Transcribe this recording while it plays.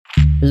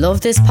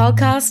Love this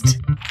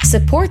podcast?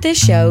 Support this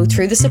show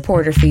through the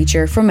supporter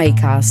feature from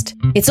Acast.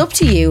 It's up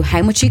to you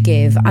how much you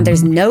give, and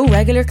there's no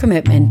regular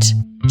commitment.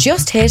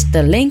 Just hit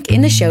the link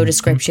in the show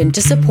description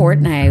to support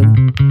now.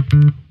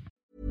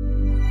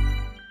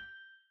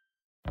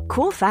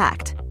 Cool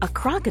fact, a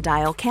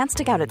crocodile can't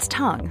stick out its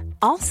tongue.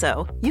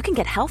 Also, you can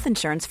get health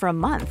insurance for a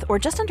month or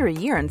just under a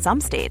year in some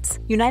states.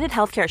 United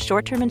Healthcare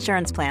short-term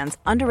insurance plans,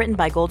 underwritten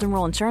by Golden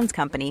Rule Insurance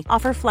Company,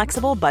 offer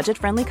flexible,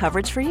 budget-friendly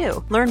coverage for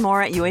you. Learn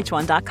more at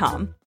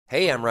uh1.com.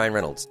 Hey, I'm Ryan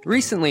Reynolds.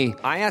 Recently,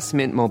 I asked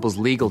Mint Mobile's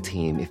legal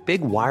team if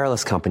big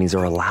wireless companies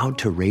are allowed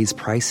to raise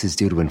prices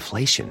due to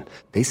inflation.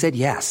 They said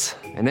yes.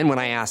 And then when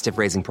I asked if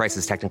raising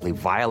prices technically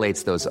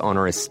violates those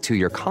onerous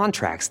two-year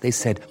contracts, they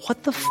said,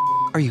 "What the f***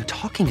 are you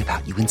talking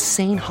about, you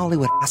insane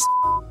Hollywood ass?"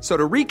 So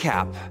to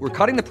recap, we're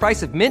cutting the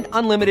price of Mint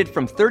Unlimited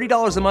from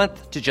 $30 a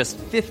month to just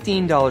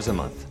 $15 a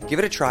month. Give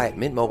it a try at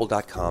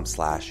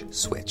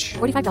mintmobile.com/switch.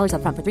 $45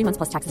 up front for 3 months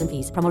plus taxes and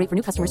fees. Promo rate for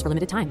new customers for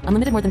limited time.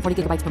 Unlimited more than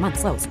 40 gigabytes per month.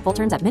 Slows full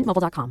terms at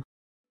mintmobile.com.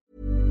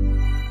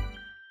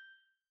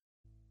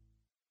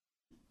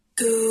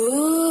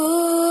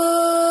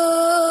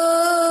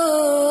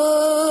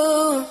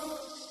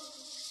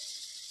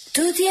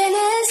 Tú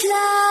tienes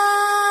la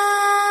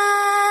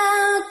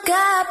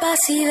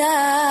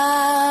capacidad.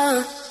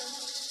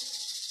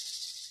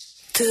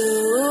 Tú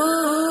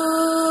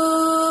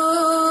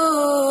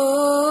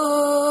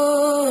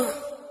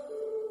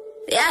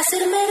de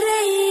hacerme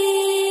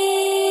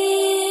reír,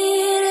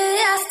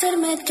 de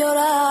hacerme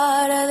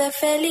llorar de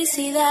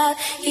felicidad.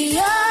 Y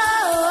yo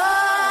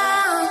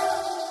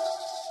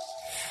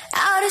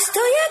ahora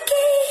estoy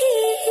aquí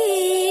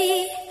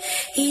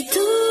y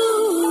tú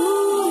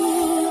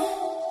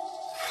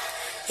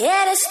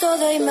eres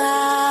todo y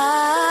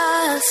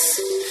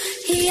más.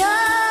 Y yo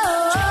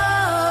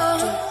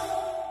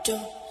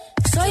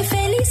soy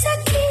feliz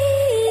aquí,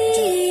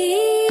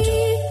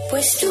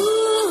 pues tú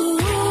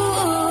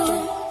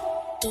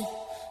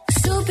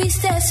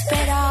supiste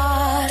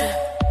esperar.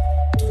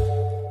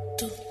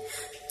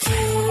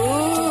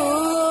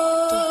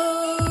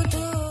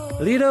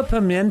 Lido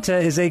Pimienta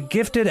is a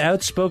gifted,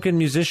 outspoken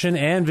musician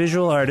and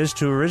visual artist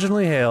who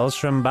originally hails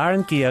from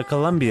Barranquilla,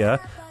 Colombia,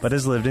 but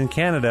has lived in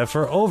Canada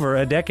for over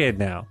a decade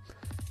now.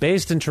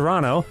 Based in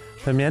Toronto,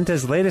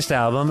 Pimienta's latest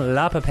album,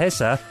 La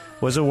Papesa,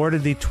 was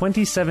awarded the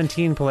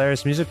 2017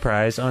 Polaris Music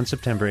Prize on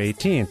September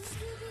 18th.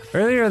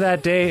 Earlier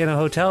that day in a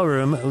hotel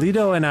room,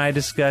 Lido and I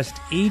discussed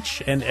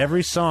each and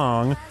every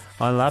song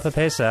on La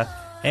Papesa,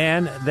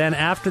 and then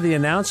after the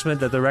announcement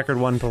that the record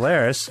won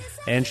Polaris,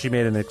 and she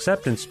made an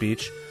acceptance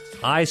speech,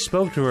 I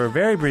spoke to her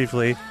very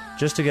briefly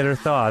just to get her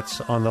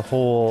thoughts on the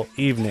whole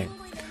evening.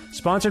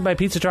 Sponsored by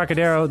Pizza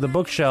Trocadero, The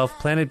Bookshelf,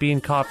 Planet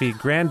Bean Coffee,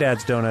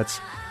 Granddad's Donuts,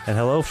 and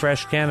Hello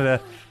Fresh Canada,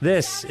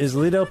 this is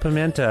Lido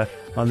Pimienta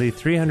on the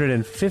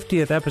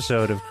 350th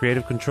episode of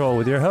Creative Control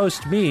with your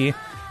host, me,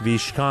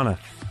 Vish Khanna.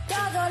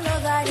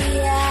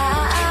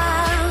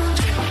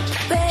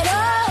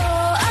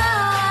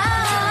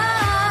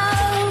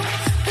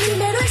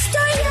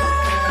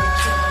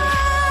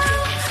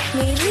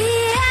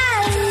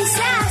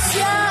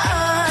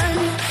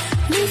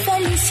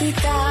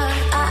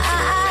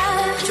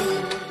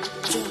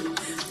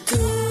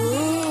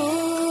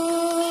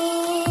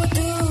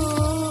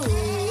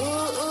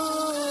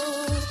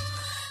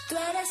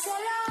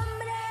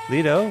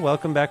 Lido,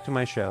 welcome back to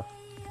my show.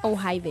 Oh,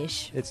 hi,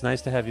 Vish. It's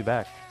nice to have you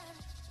back.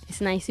 It's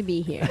nice to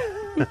be here.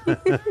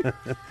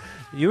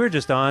 You were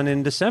just on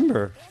in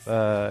December,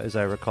 as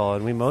I recall,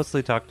 and we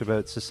mostly talked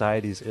about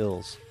society's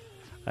ills.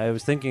 I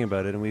was thinking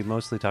about it, and we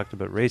mostly talked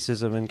about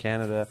racism in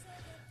Canada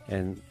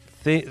and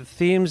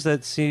themes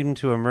that seem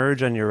to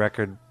emerge on your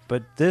record,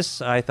 but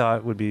this, I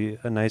thought, would be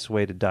a nice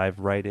way to dive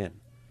right in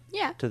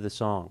to the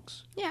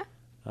songs. Yeah.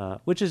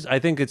 Which is, I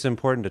think it's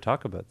important to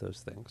talk about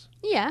those things.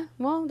 Yeah,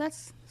 well,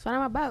 that's what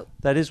I'm about.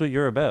 That is what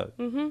you're about,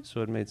 Mm-hmm.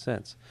 so it made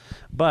sense.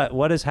 But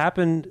what has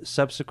happened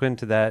subsequent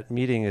to that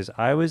meeting is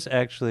I was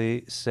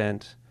actually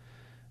sent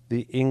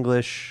the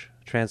English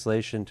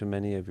translation to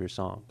many of your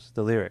songs,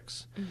 the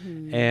lyrics.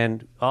 Mm-hmm.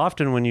 And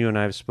often when you and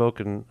I have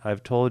spoken,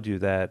 I've told you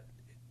that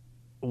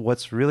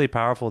what's really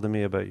powerful to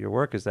me about your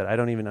work is that I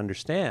don't even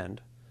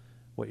understand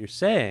what you're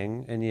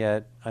saying, and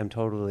yet I'm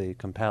totally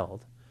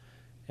compelled.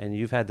 And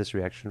you've had this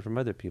reaction from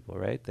other people,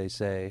 right? They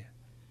say,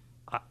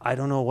 I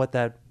don't know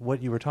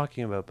what you were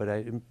talking about, but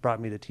it brought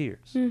me to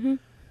tears. Mm-hmm.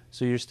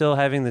 So you're still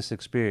having this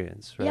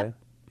experience, right? Yep.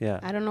 Yeah.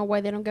 I don't know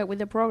why they don't get with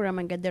the program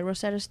and get the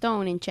Rosetta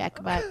Stone in check,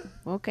 but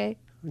okay.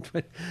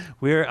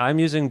 I'm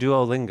using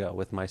Duolingo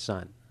with my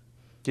son.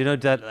 Do you know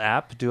that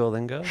app,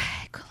 Duolingo?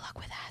 Good luck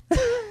with that.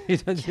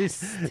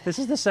 This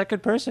is the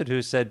second person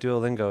who said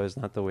Duolingo is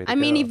not the way to go. I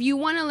mean, if you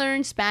want to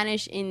learn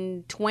Spanish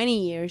in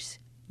 20 years,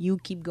 you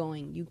keep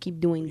going. You keep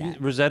doing that.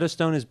 Rosetta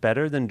Stone is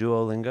better than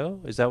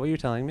Duolingo? Is that what you're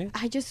telling me?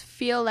 I just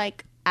feel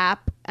like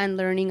app and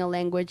learning a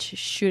language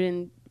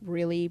shouldn't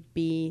really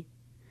be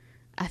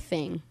a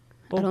thing.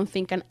 Well, I don't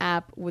think an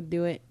app would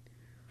do it.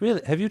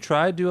 Really? Have you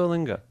tried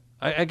Duolingo?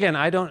 I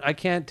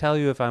can't tell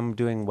you if I'm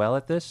doing well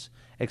at this,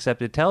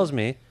 except it tells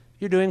me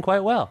you're doing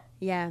quite well.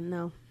 Yeah,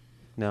 no.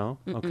 No?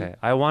 Okay.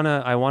 I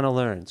wanna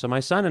learn. So my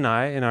son and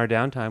I, in our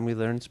downtime, we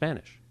learn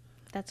Spanish.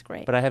 That's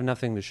great. But I have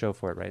nothing to show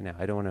for it right now.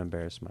 I don't want to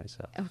embarrass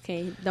myself.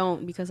 Okay,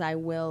 don't, because I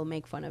will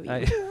make fun of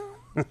you.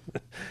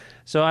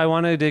 So I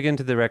want to dig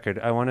into the record.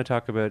 I want to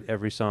talk about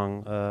every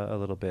song a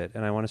little bit.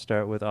 And I want to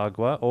start with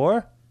Agua,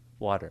 or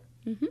Water.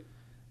 Mm-hmm.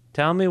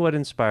 Tell me what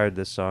inspired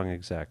this song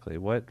exactly.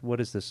 What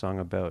is this song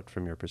about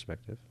from your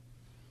perspective?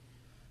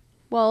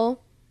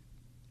 Well,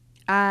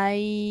 I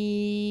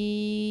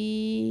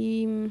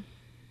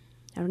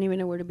don't even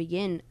know where to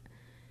begin.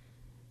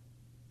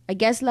 I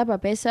guess La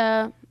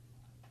Papesa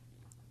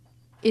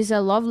is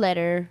a love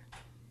letter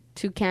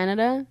to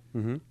Canada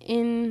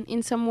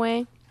in some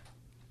way.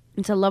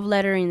 It's a love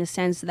letter in the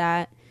sense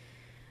that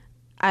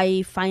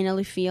I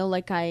finally feel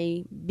like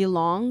I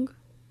belong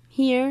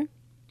here,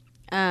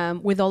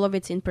 with all of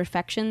its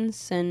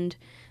imperfections and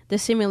the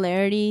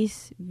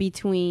similarities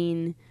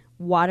between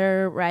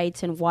water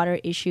rights and water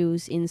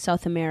issues in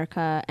South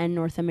America and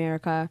North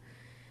America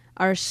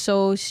are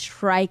so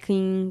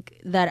striking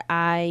that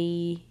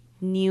I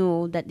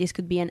knew that this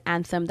could be an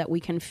anthem that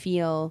we can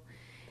feel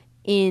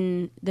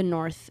in the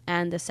North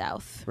and the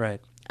South.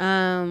 Right.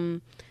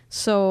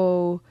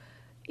 So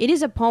it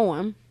is a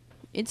poem.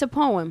 It's a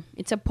poem.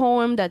 It's a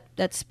poem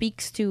that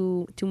speaks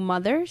to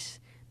mothers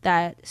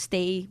that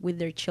stay with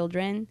their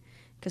children,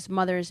 because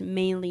mothers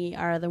mainly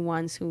are the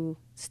ones who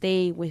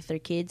stay with their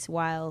kids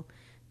while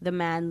the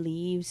man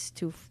leaves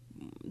to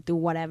do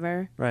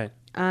whatever. Right.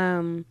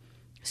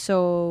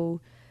 So,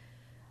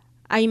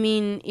 I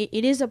mean,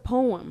 it is a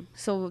poem.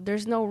 So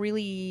there's no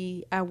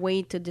really a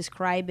way to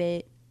describe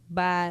it,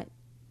 but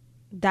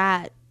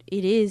that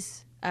it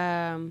is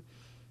a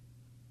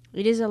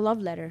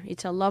love letter.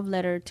 It's a love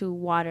letter to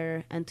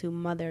water and to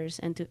mothers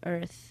and to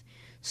earth.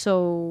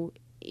 So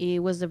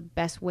it was the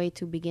best way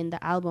to begin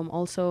the album.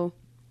 Also,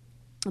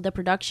 the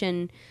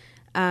production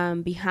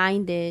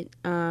behind it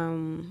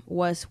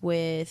was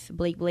with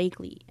Blake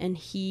Blakely, and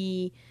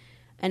he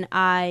and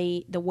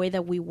I, the way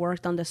that we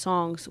worked on the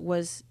songs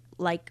was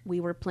like we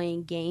were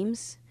playing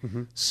games.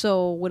 Mm-hmm.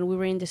 So when we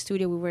were in the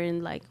studio, we were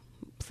in, like,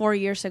 4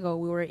 years ago,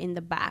 we were in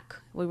the back.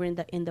 We were in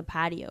the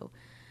patio.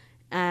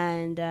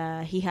 And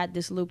he had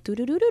this loop.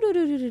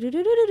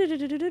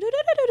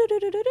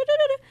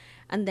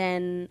 And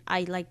then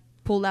I, like,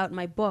 pulled out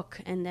my book,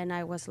 and then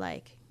I was,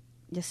 like,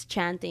 just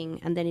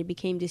chanting. And then it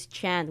became this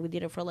chant. We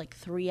did it for, like,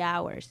 3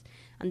 hours.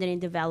 And then it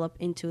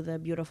developed into the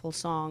beautiful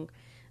song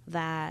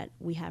that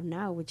we have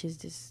now, which is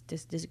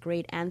this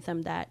great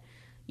anthem that,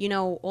 you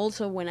know,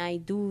 also when I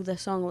do the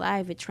song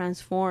live, it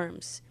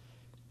transforms.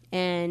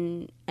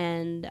 And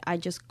I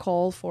just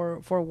call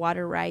for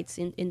water rights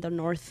in the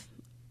north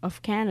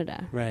of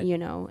Canada, right. You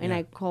know, and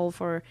I call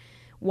for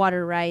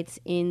water rights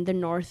in the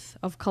north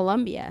of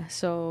Colombia.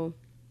 So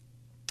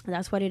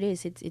that's what it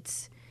is.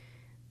 It's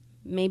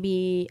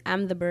maybe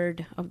I'm the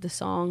bird of the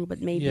song,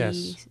 but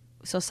maybe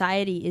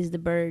society is the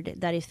bird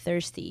that is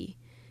thirsty,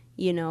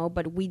 you know,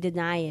 but we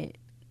deny it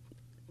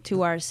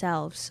to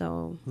ourselves.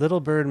 So little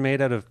bird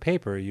made out of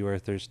paper, you are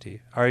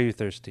thirsty. Are you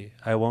thirsty?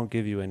 I won't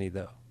give you any,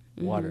 though.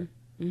 Water.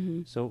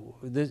 Mm-hmm. So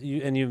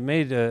you've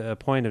made a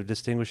point of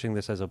distinguishing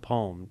this as a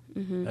poem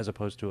as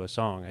opposed to a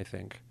song, I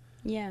think.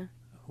 Yeah.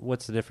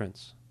 What's the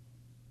difference?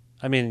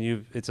 I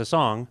mean, it's a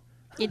song.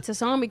 It's a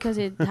song because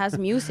it has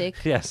music.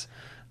 Yes.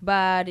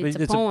 But it's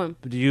a poem.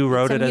 You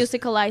wrote it as a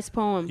musicalized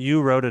poem.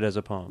 You wrote it as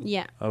a poem.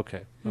 Yeah.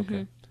 Okay.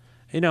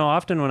 You know,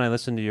 often when I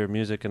listen to your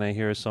music and I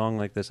hear a song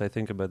like this, I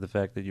think about the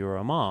fact that you're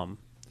a mom.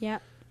 Yeah.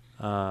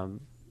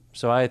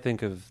 So I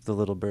think of the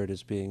little bird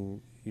as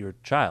being your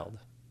child,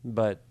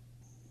 but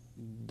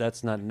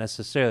that's not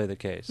necessarily the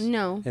case.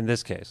 No. In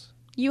this case.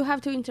 You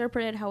have to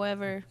interpret it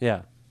however.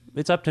 Yeah.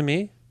 It's up to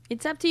me.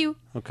 It's up to you.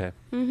 Okay.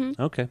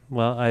 Mm-hmm. Okay.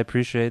 Well, I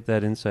appreciate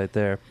that insight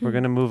there. We're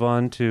going to move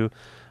on to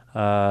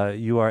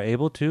You Are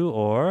Able To,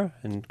 or,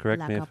 and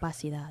correct me if...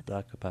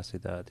 La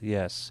Capacidad.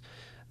 Yes.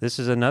 This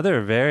is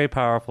another very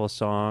powerful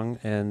song,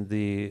 and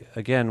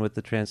again, with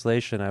the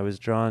translation, I was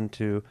drawn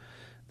to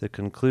the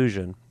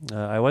conclusion.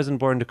 I wasn't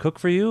born to cook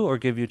for you or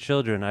give you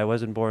children. I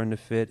wasn't born to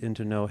fit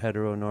into no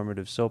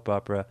heteronormative soap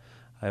opera.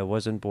 I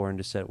wasn't born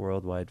to set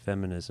worldwide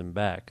feminism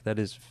back. That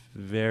is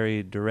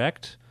very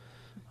direct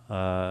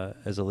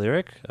as a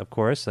lyric. Of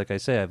course, like I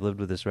say, I've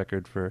lived with this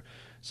record for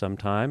some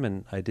time,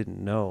 and I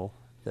didn't know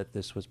that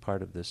this was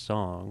part of this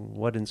song.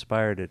 What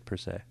inspired it, per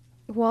se?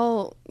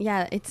 Well,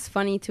 yeah, it's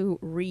funny to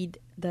read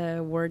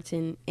the words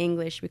in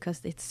English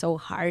because it's so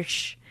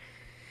harsh.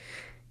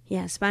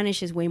 Yeah,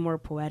 Spanish is way more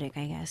poetic,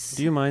 I guess.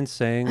 Do you mind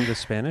saying the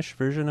Spanish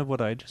version of what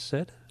I just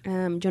said? Yo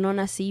no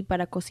nací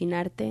para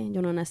cocinarte,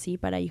 yo no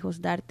nací para hijos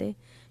darte,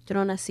 yo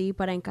no nací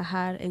para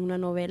encajar en una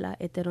novela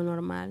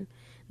heteronormal,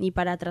 ni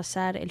para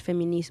trazar el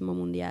feminismo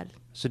mundial.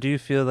 So do you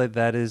feel like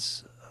that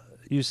is...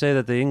 You say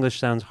that the English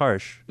sounds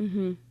harsh.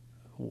 Mm-hmm.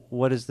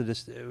 What is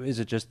is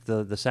it just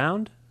the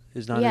sound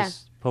is not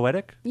as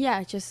poetic?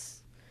 Yeah,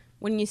 just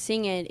when you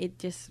sing it,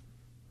 it's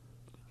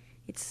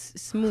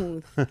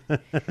smooth.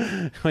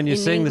 When you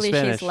sing English, the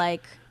Spanish, it's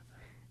like,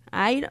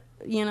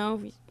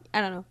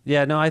 I don't know.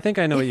 Yeah, no, I think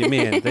I know what you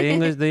mean.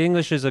 The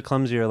English is a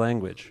clumsier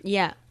language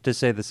Yeah. to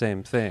say the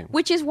same thing.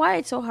 Which is why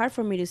it's so hard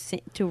for me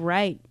to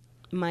write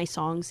my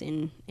songs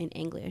in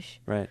English.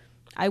 Right.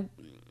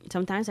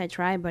 Sometimes I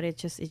try, but it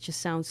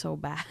just sounds so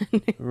bad.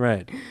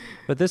 Right.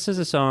 But this is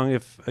a song,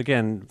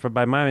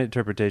 by my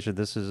interpretation,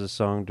 this is a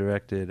song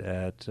directed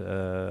at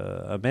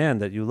a man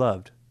that you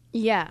loved.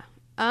 Yeah.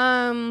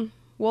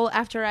 Well,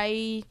 after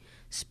I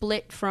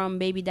split from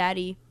Baby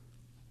Daddy,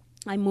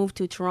 I moved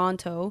to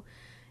Toronto,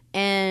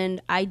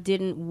 and I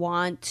didn't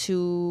want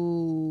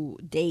to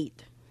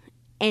date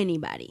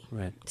anybody.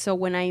 Right. So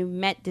when I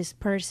met this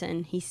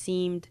person, he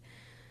seemed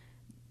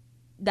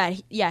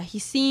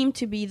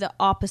to be the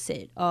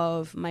opposite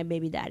of my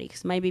baby daddy.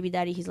 Because my baby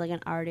daddy, he's like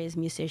an artist,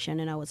 musician,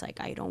 and I was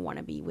like, I don't want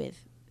to be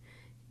with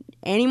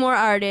any more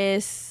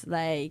artists.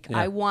 Like,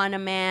 I want a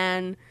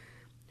man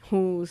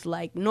who's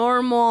like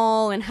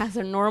normal and has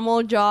a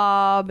normal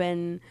job,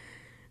 and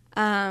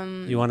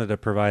you wanted a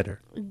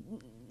provider.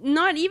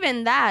 not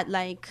even that.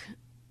 Like,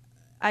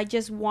 I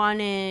just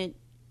wanted,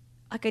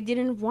 like, I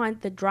didn't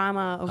want the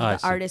drama of the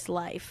artist's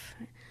life.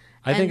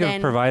 I think of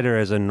provider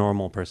as a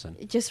normal person.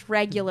 Just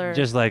regular.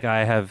 Just like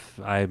I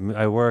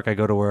work, I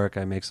go to work,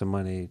 I make some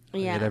money,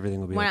 everything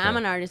will be okay. I'm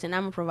an artist and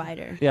I'm a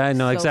provider. Yeah, I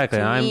know, So exactly.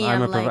 to me,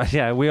 I'm a provider.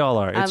 Yeah, we all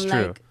are. It's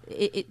true.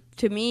 Like,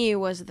 to me, it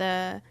was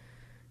the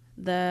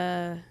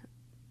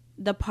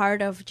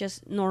part of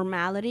just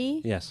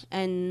normality. Yes.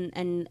 And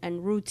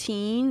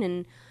routine,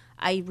 and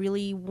I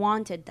really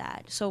wanted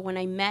that. So when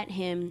I met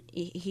him,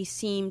 he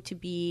seemed to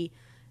be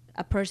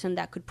a person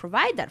that could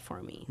provide that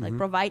for me, like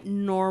provide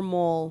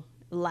normal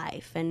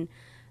life and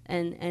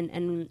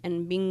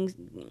being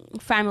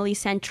family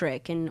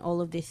centric and all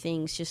of these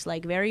things, just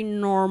like very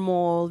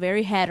normal,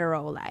 very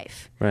hetero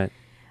life. Right.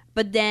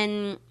 But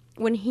then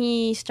when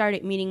he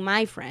started meeting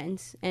my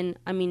friends, and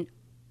I mean,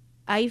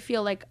 I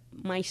feel like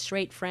my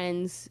straight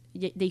friends,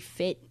 they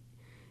fit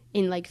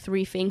in like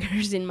 3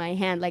 fingers in my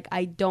hand. Like,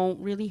 I don't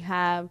really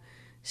have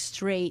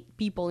straight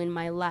people in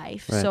my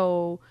life. Right.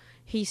 So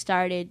he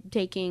started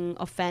taking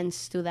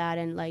offense to that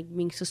and like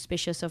being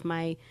suspicious of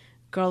my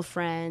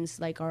girlfriends,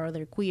 like, are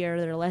they queer,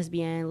 they're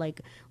lesbian, like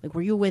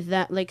were you with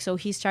that? Like, so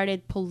he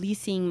started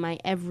policing my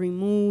every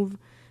move,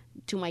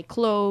 to my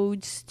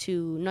clothes,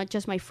 to not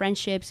just my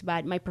friendships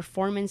but my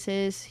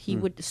performances. He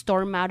would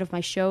storm out of my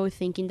show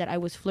thinking that I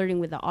was flirting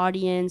with the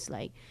audience.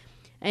 Like,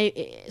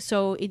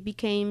 so it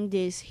became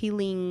this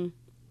healing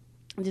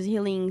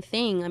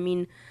thing. I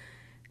mean,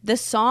 the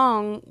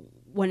song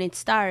when it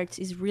starts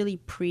is really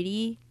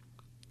pretty.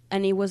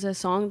 And it was a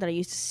song that I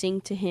used to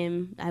sing to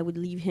him. I would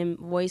leave him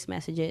voice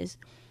messages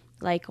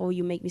like, oh,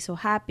 you make me so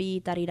happy,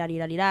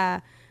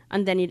 da-di-da-di-da-di-da.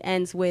 And then it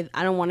ends with,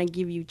 I don't want to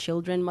give you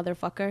children,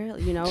 motherfucker.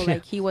 You know,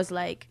 like, he was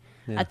like,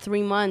 at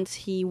 3 months,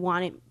 he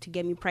wanted to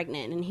get me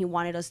pregnant, and he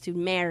wanted us to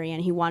marry,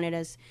 and he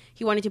wanted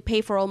to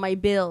pay for all my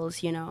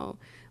bills, you know.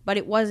 But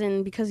it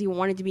wasn't because he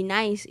wanted to be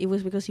nice. It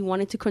was because he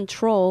wanted to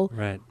control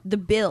the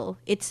bill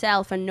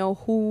itself and know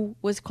who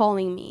was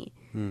calling me.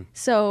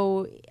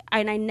 So,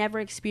 and I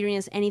never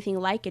experienced anything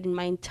like it in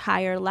my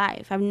entire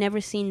life. I've never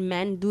seen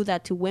men do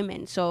that to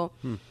women. So,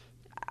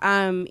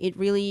 it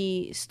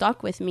really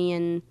stuck with me.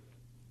 And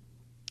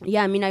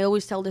yeah, I mean, I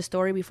always tell the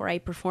story before I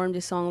perform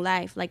the song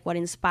live. Like, what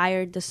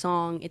inspired the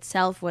song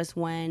itself was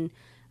when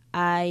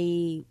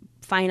I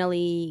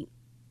finally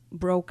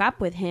broke up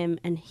with him,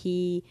 and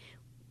he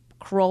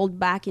crawled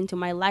back into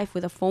my life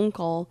with a phone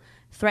call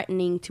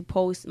threatening to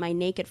post my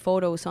naked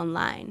photos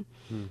online.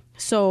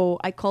 So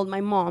I called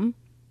my mom,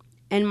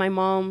 and my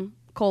mom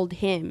called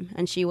him,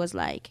 and she was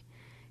like,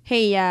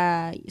 hey,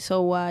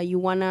 so you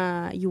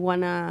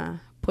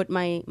wanna put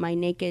my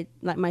naked,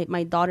 like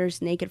my daughter's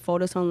naked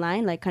photos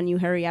online? Like, can you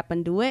hurry up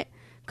and do it?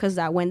 Because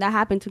when that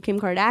happened to Kim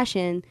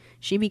Kardashian,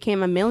 she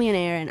became a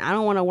millionaire, and I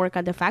don't want to work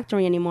at the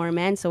factory anymore,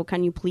 man. So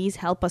can you please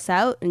help us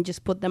out and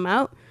just put them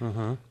out?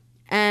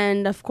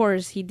 And of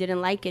course, he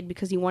didn't like it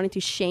because he wanted to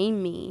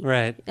shame me.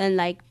 Right. And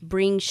like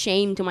bring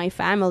shame to my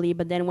family.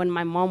 But then when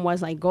my mom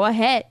was like, go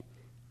ahead,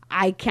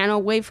 I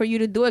cannot wait for you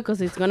to do it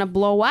because it's going to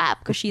blow up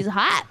because she's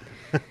hot.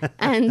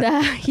 And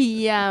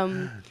he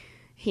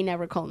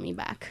never called me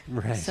back.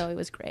 Right. So it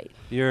was great.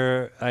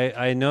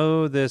 I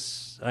know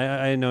this.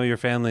 I know your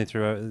family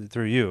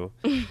through you.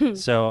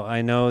 So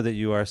I know that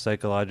you are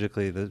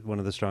psychologically one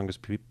of the strongest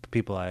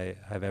people I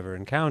have ever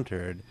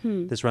encountered.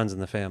 This runs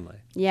in the family.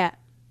 Yeah.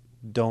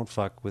 Don't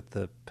fuck with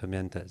the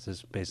pimientas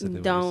is basically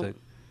what you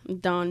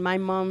said. Don't. My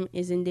mom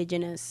is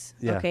indigenous.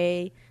 Yeah.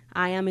 Okay.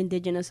 I am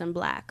indigenous and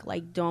black.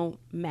 Like, don't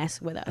mess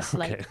with us.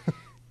 Okay. Like,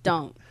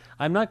 don't.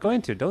 I'm not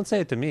going to. Don't say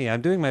it to me. I'm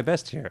doing my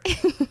best here.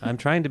 I'm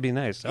trying to be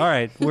nice. All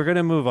right. We're going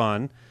to move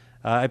on.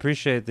 I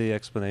appreciate the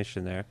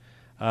explanation there.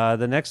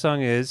 The next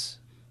song is,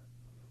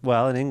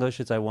 well, in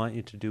English, it's I Want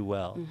You to Do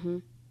Well.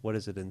 What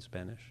is it in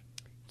Spanish?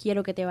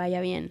 Quiero que te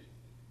vaya bien.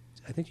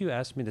 I think you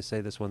asked me to say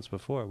this once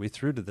before. We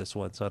threw to this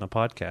once on a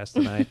podcast,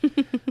 and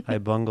I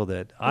bungled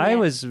it. Yeah. I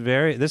was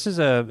this is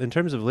in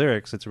terms of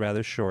lyrics, it's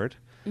rather short,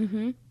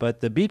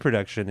 but the beat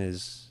production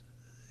is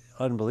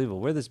unbelievable.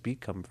 Where did this beat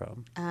come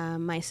from?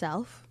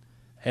 Myself.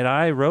 And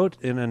I wrote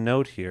in a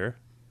note here,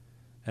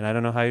 and I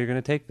don't know how you're going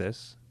to take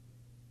this.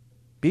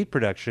 Beat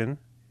production,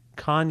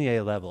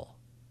 Kanye level.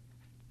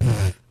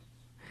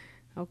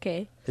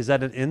 Okay. Is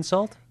that an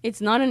insult?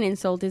 It's not an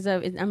insult.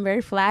 I'm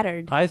very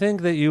flattered. I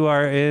think that you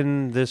are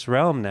in this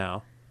realm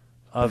now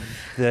of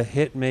the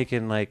hit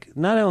making, like,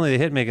 not only the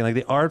hit making, like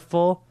the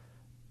artful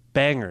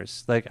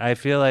bangers. Like, I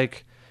feel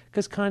like,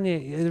 because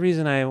Kanye, the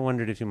reason I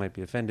wondered if you might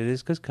be offended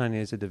is because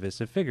Kanye is a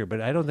divisive figure, but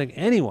I don't think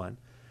anyone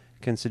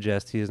can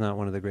suggest he is not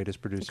one of the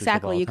greatest producers of all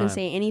Exactly. You time. can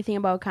say anything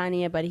about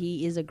Kanye, but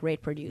he is a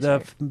great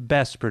producer. The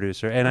best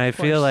producer. And I Of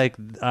feel course.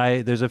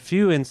 like there's a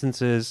few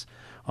instances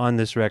on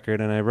this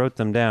record, and I wrote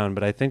them down,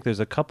 but I think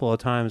there's a couple of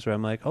times where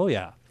I'm like, oh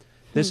yeah,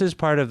 this is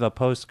part of a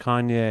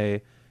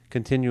post-Kanye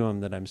continuum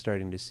that I'm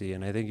starting to see,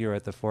 and I think you're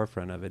at the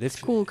forefront of it. It's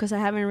cool because I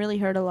haven't really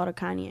heard a lot of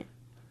Kanye.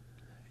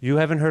 You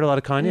haven't heard a lot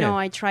of Kanye? No,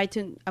 I try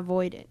to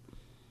avoid it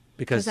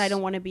because I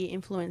don't want to be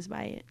influenced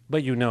by it.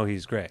 But you know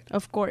he's great.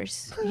 Of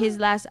course. His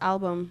last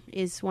album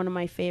is one of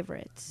my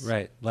favorites.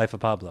 Right, Life of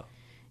Pablo.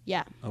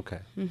 Yeah. Okay,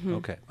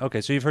 okay,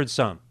 so you've heard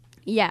some.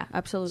 Yeah,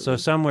 absolutely. So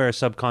somewhere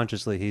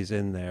subconsciously he's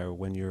in there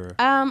when you're...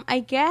 I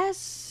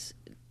guess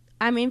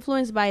I'm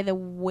influenced by the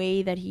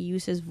way that he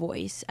uses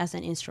voice as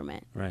an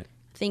instrument. Right.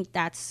 I think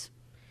that's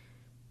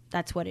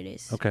what it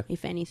is. Okay.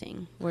 If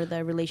anything, where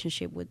the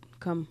relationship would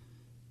come.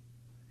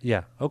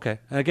 Yeah, okay.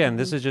 Again,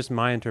 this is just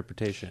my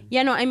interpretation.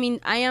 Yeah, no, I mean,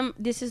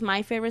 this is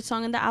my favorite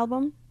song on the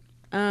album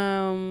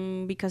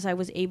because I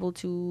was able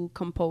to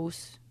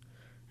compose.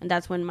 And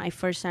that's when my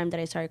first time that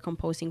I started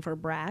composing for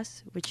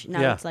brass, which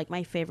now it's like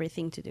my favorite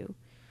thing to do.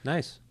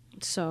 Nice.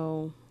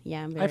 So,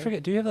 yeah. I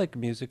forget, do you have like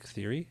music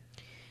theory?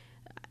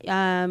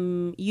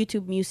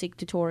 YouTube music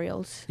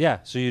tutorials. Yeah,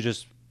 so you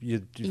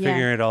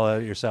figure it all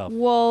out yourself.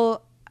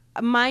 Well,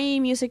 my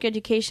music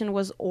education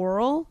was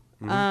oral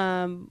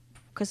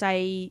because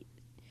I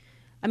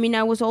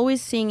was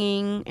always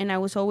singing and I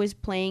was always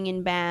playing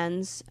in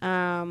bands.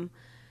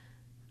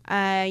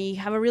 I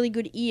have a really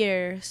good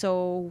ear,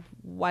 so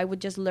I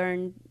would just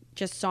learn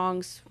just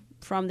songs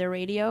from the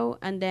radio.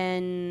 And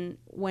then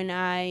when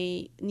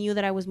I knew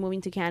that I was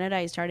moving to Canada,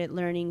 I started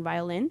learning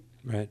violin.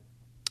 Right.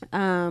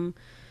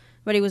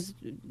 But it was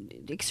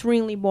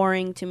extremely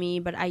boring to me,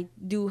 but I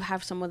do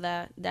have some of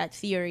that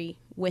theory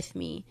with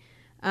me.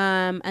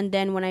 And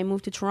then when I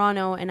moved to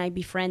Toronto and I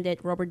befriended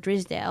Robert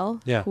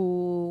Drisdale,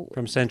 who...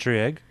 From Century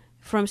Egg?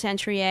 From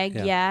Century Egg,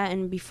 yeah.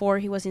 And before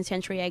he was in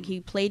Century Egg, he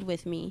played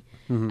with me.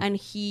 Mm-hmm. And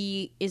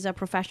he is a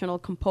professional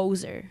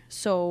composer.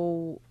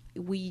 So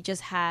we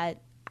just had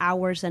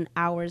hours and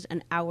hours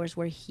and hours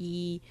where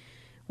he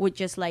would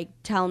just like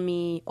tell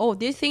me, oh,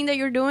 this thing that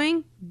you're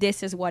doing,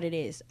 this is what it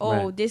is.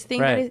 Oh, this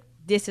thing that is,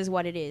 this is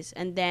what it is.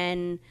 And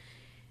then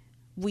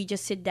we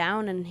just sit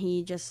down and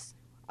he just...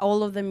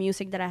 all of the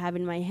music that I have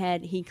in my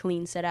head, he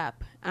cleans it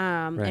up.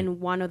 And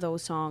one of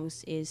those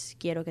songs is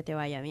Quiero que te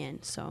vaya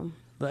bien. So,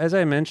 as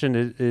I mentioned,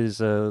 it is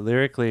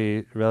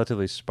lyrically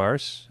relatively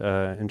sparse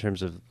in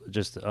terms of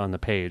just on the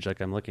page. Like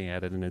I'm looking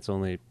at it, and it's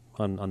only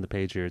on the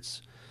page here.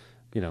 It's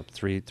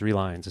three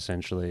lines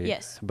essentially.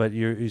 Yes. But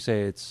you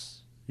say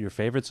it's your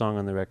favorite song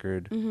on the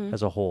record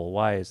as a whole.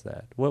 Why is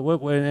that?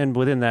 What and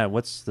within that,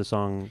 what's the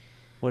song?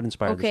 What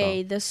inspired the song?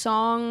 Okay, the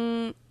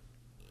song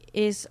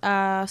is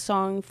a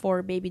song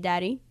for Baby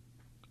Daddy.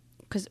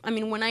 Because,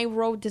 when I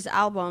wrote this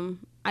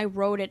album, I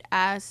wrote it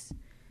as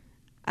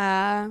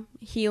a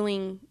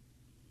healing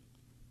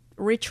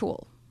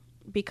ritual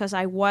because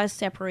I was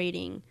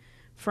separating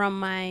from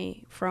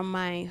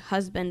my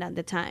husband at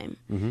the time.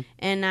 Mm-hmm.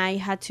 And I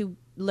had to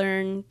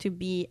learn to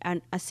be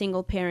a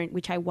single parent,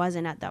 which I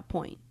wasn't at that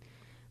point.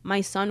 My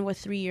son was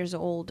 3 years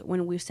old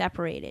when we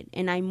separated.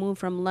 And I moved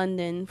from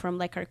London, from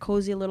like our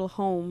cozy little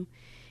home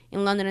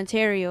in London,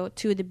 Ontario,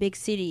 to the big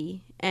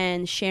city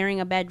and sharing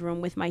a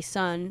bedroom with my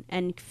son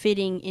and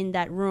fitting in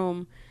that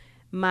room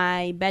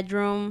my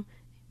bedroom,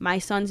 my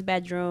son's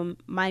bedroom,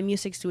 my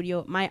music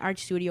studio, my art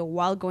studio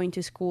while going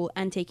to school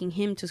and taking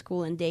him to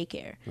school and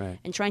daycare. Right.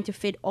 And trying to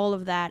fit all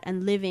of that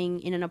and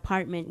living in an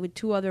apartment with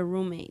 2 other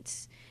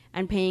roommates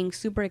and paying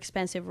super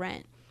expensive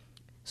rent.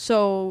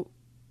 So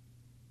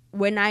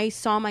when I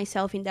saw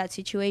myself in that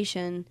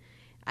situation,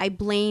 I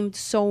blamed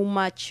so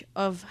much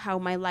of how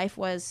my life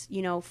was,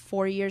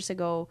 4 years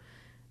ago.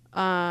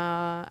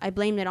 I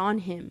blamed it on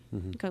him.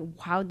 Mm-hmm.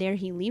 How dare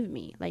he leave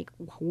me? Like,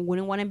 who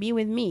wouldn't want to be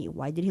with me?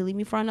 Why did he leave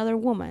me for another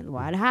woman?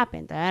 What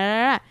happened? Da,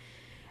 da, da.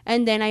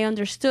 And then I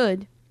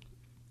understood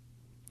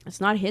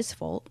it's not his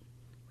fault.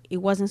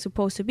 It wasn't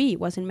supposed to be. It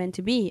wasn't meant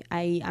to be.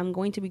 I'm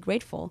going to be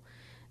grateful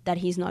that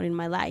he's not in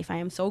my life. I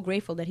am so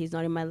grateful that he's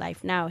not in my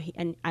life now.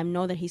 And I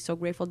know that he's so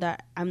grateful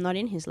that I'm not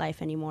in his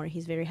life anymore.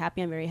 He's very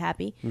happy. I'm very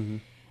happy. Mm-hmm.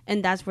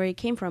 And that's where it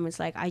came from. It's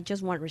like, I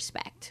just want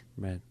respect.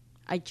 Right.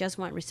 I just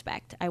want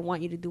respect. I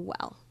want you to do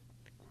well.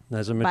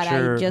 As a but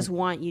I just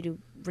want you to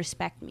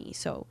respect me.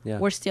 So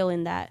we're still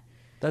in that.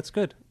 That's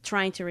good.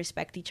 Trying to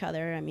respect each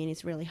other.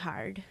 It's really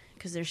hard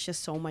because there's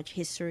just so much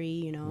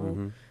history,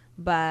 Mm-hmm.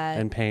 But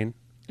and pain.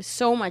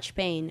 So much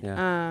pain.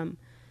 Yeah.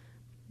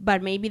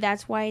 But maybe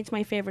that's why it's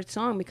my favorite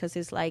song, because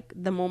it's like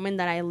the moment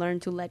that I learn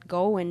to let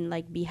go and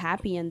like be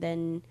happy, and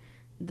then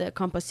the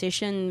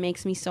composition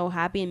makes me so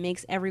happy and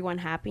makes everyone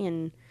happy.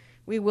 And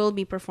we will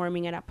be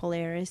performing it at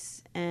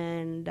Polaris,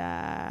 and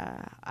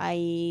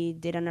I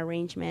did an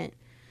arrangement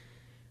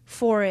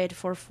for it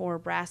for 4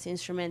 brass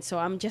instruments. So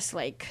I'm just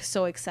like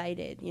so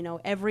excited. You know,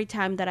 every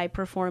time that I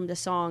perform the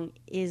song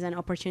is an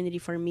opportunity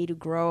for me to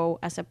grow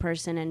as a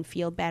person and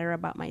feel better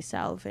about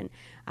myself. And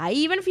I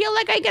even feel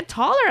like I get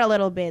taller a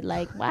little bit.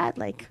 Like what?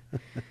 Like,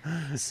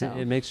 so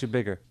It makes you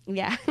bigger.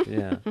 yeah.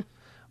 Yeah.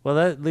 Well,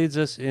 that leads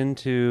us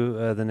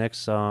into the next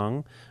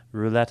song,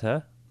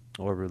 Roulette,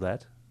 or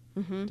Roulette.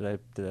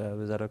 Mm-hmm.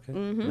 Was that okay?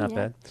 Mm-hmm, Not yeah.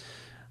 bad.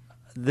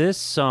 This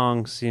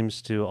song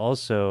seems to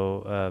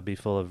also be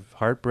full of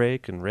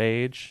heartbreak and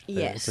rage.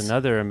 Yes. It's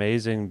another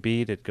amazing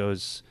beat. It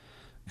goes,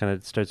 kind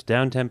of starts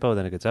down tempo,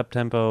 then it gets up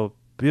tempo.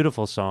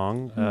 Beautiful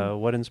song.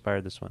 What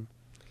inspired this one?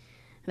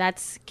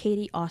 That's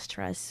Katie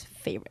Ostra's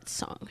favorite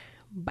song,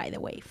 by the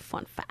way.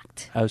 Fun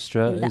fact.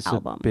 Austra In the is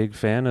album. a big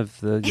fan of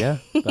the, yeah,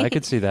 I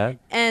could see that.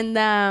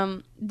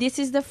 And this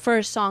is the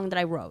first song that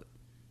I wrote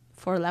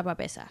for La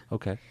Papesa.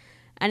 Okay.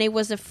 And it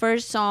was the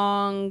first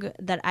song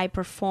that I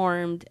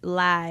performed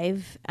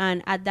live.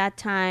 And at that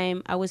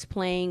time, I was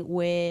playing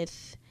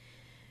with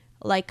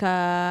like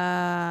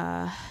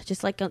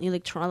just like an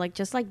electron, like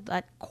just like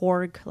that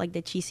Korg, like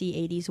the cheesy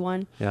 80s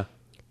one. Yeah.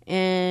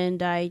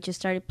 And I just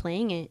started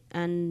playing it.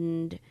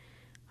 And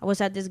I was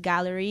at this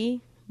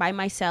gallery by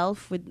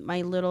myself with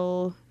my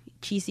little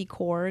cheesy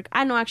Korg.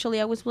 I know,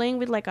 actually, I was playing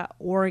with like a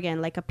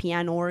organ, like a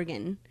piano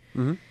organ.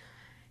 Mm-hmm.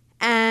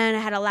 And I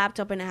had a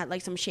laptop and I had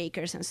like some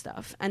shakers and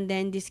stuff. And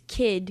then this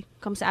kid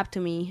comes up to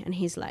me and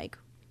he's like,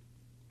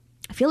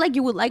 I feel like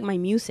you would like my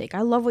music.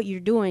 I love what you're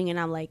doing. And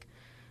I'm like,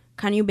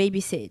 can you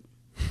babysit?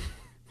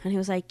 And he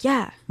was like,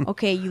 yeah,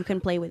 okay, you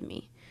can play with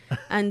me.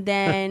 And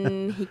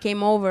then he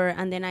came over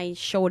and then I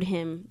showed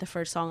him the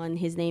first song, and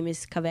his name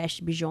is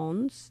Kavesh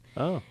Bijons.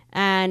 Oh.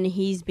 And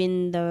he's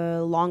been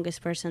the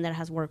longest person that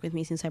has worked with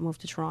me since I moved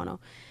to Toronto.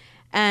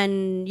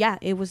 And yeah,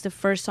 it was the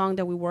first song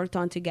that we worked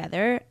on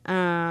together.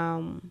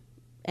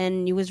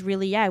 And it was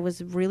really, it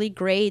was really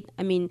great.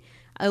 I mean,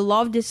 I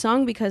love this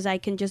song because I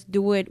can just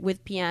do it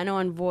with piano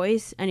and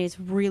voice, and it's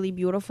really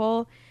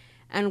beautiful.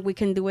 And we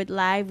can do it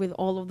live with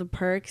all of the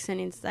perks,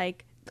 and it's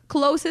like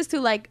closest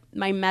to like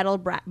my metal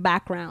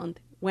background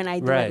when I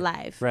do it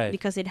live. Right.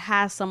 Because it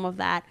has some of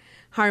that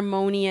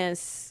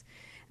harmonious,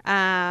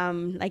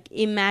 like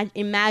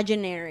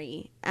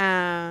imaginary.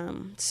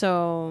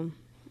 So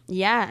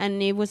yeah,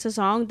 and it was a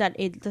song that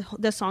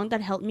the song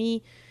that helped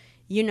me,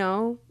 you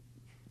know,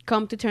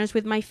 come to terms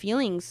with my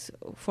feelings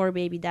for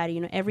Baby Daddy.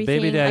 You know,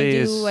 everything Baby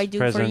Daddy I do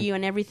for present. you,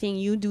 and everything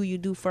you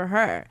do for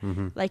her.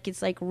 Mm-hmm. Like,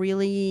 it's like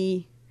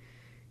really,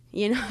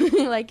 you know,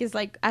 like it's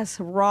like as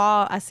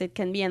raw as it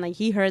can be. And like,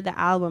 he heard the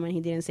album and he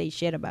didn't say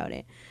shit about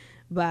it,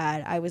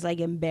 but I was like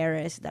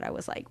embarrassed that I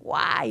was like,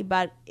 why?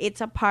 But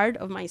it's a part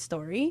of my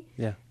story,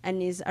 Yeah.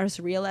 and is as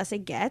real as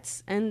it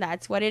gets, and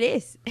that's what it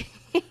is.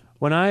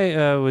 When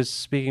I was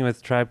speaking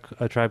with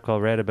A Tribe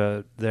Called Red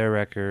about their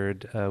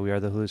record, We Are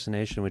the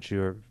Hallucination, which you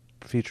were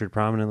featured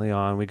prominently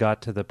on, we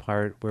got to the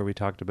part where we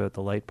talked about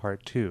The Light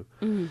Part 2,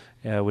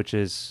 which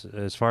is,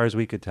 as far as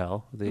we could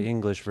tell, the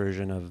English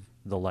version of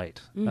The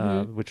Light,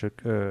 which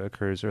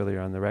occurs earlier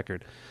on the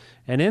record.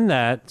 And in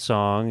that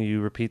song,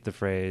 you repeat the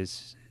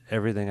phrase,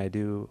 everything I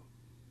do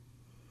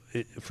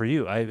for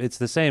you. It's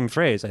the same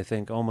phrase, I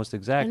think, almost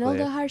exactly. And all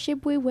the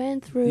hardship we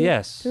went through.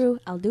 Yes.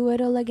 I'll do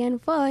it all again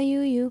for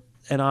you.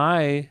 And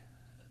I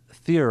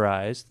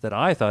theorized that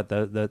I thought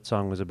that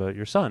song was about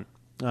your son.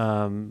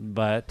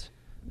 But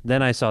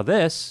then I saw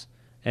this,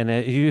 and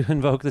you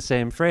invoke the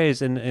same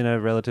phrase in a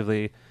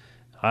relatively,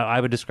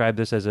 I would describe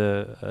this as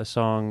a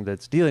song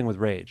that's dealing with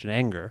rage and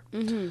anger.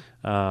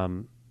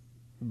 Mm-hmm.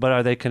 But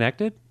are they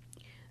connected?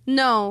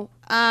 No.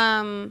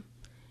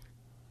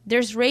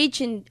 There's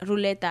rage in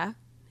Roulette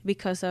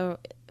because to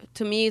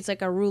me, it's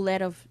like a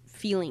roulette of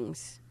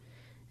feelings.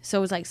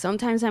 So it's like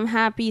sometimes I'm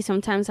happy,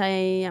 sometimes I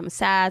am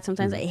sad,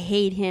 sometimes I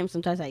hate him,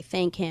 sometimes I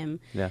thank him.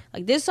 Yeah.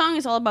 Like, this song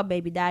is all about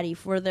Baby Daddy.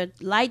 For the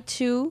Light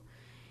 2,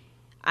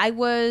 I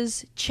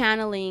was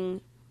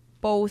channeling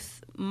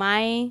both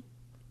my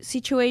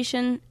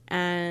situation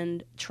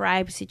and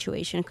Tribe's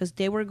situation, because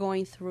they were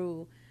going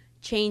through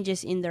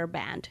changes in their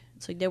band.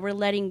 So they were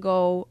letting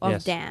go of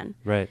Yes. Dan.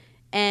 Right.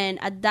 And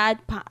at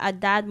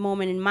that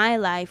moment in my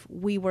life,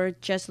 we were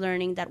just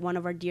learning that one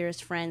of our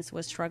dearest friends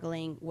was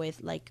struggling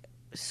with like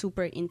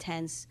super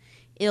intense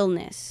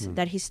illness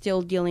that he's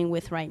still dealing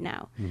with right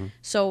now.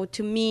 So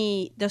to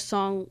me, the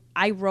song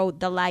I wrote,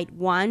 The Light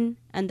 1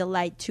 and The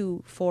Light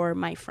 2, for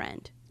my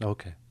friend,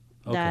 Okay.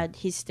 that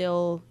he's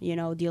still, you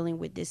know, dealing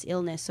with this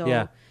illness. So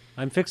Yeah.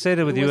 I'm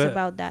fixated with it you. was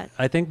about that.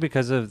 I think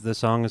because of the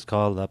song is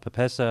called La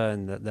Papesa,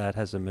 and that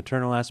has a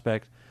maternal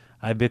aspect,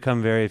 I've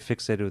become very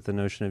fixated with the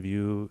notion of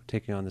you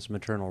taking on this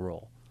maternal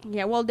role.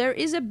 Yeah, well, there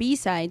is a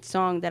B-side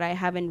song that I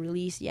haven't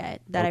released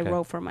yet that Okay. I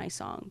wrote for my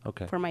song,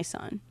 Okay. for my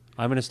son.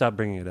 I'm going to stop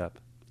bringing it up.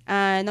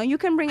 No, you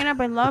can bring it up.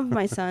 I love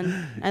my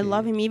son. I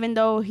love him, even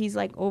though he's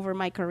like over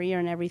my career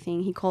and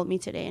everything. He called me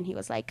today and he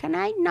was like, "Can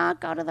I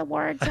not go to the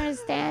work to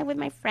stand with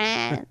my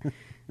friend?"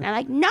 And I'm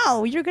like,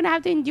 "No, you're gonna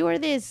have to endure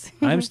this."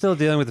 I'm still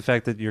dealing with the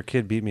fact that your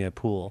kid beat me at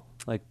pool,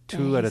 like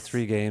 2 out of Yes.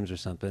 3 games or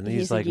something.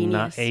 He's a like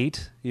not genius.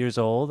 8 years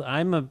old.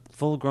 I'm a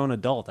full-grown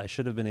adult. I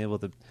should have been able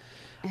to.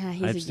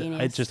 He's a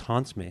genius. It just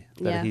haunts me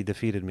that Yeah. he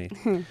defeated me.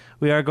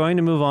 We are going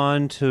to move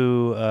on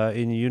to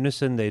In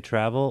Unison They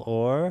Travel,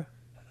 or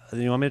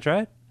you want me to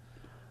try it?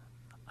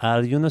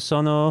 Al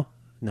unisono.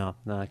 No,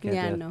 I can't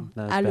Yeah, do it. no.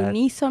 No, it's Al bad.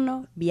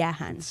 unísono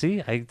viajan.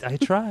 See, I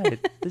tried.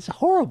 It's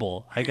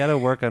horrible. I got to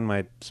work on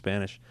my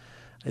Spanish.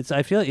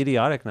 I feel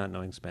idiotic not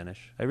knowing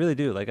Spanish. I really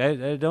do. Like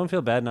I don't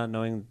feel bad not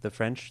knowing the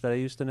French that I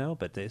used to know,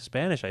 but the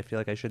Spanish I feel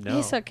like I should know.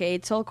 It's okay.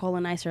 It's all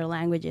colonizer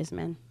languages,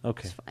 man.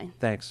 Okay. It's fine.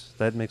 Thanks.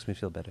 That makes me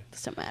feel better.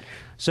 Doesn't matter.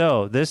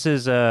 So this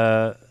is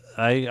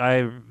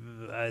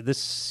this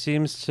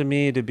seems to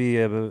me to be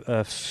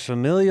a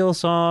familial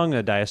song,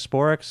 a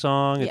diasporic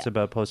song. It's Yeah.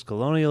 about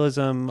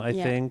post-colonialism, I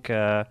Yeah. think.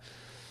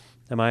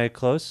 Am I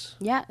close?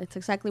 Yeah, it's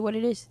exactly what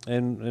it is.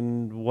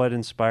 And what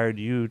inspired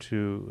you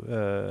to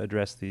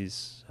address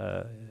these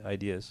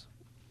ideas?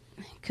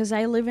 Because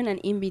I live in an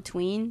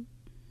in-between.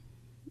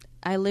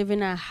 I live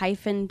in a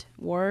hyphened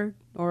word,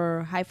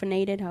 or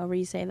hyphenated, however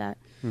you say that.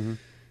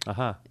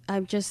 Aha.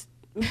 I'm just...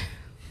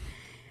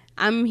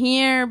 I'm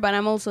here, but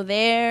I'm also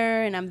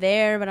there, and I'm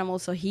there, but I'm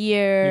also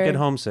here. You get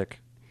homesick.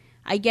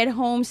 I get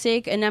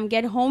homesick, and I'm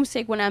get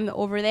homesick when I'm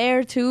over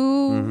there,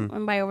 too.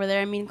 And by over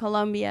there, I mean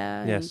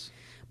Colombia. Yes.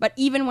 But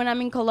even when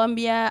I'm in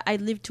Colombia, I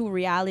live two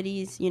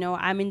realities. You know,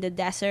 I'm in the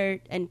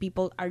desert, and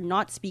people are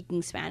not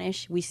speaking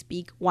Spanish. We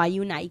speak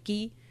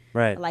Wayunaiki,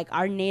 Right. like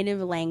our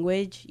native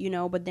language, you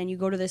know. But then you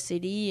go to the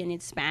city, and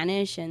it's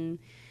Spanish,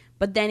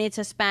 but then it's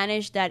a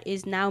Spanish that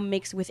is now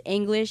mixed with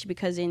English,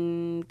 because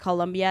in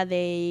Colombia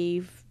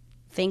they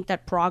think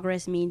that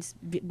progress means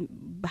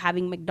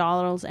having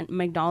McDonald's and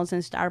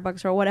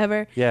Starbucks or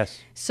whatever.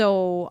 Yes.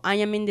 So I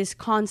am in this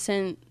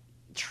constant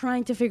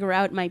trying to figure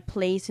out my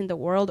place in the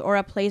world, or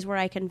a place where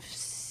I can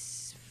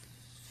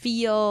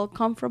feel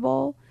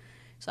comfortable.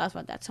 So that's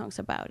what that song's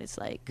about. It's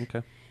like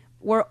Okay.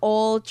 we're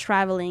all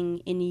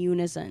traveling in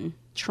unison,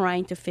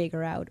 trying to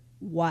figure out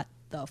what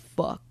the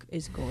fuck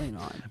is going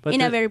on, But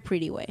in a very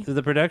pretty way.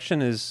 The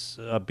production is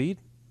upbeat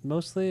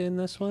mostly in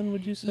this one,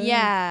 would you say?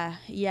 Yeah.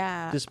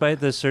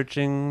 Despite the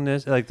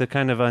searchingness, like the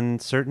kind of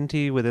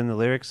uncertainty within the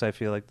lyrics, I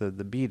feel like the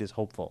beat is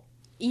hopeful.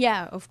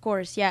 Yeah, of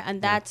course. Yeah,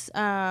 and that's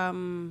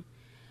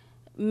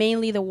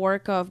mainly the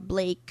work of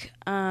Blake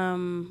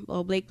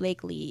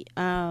Blakely.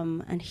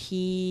 And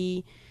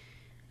he,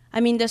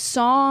 I mean, the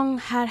song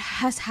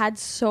has had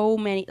so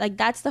many, like,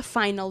 that's the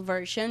final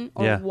version,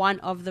 or one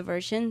of the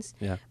versions.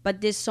 Yeah.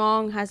 But this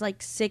song has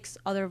like 6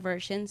 other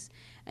versions.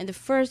 And the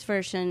first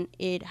version,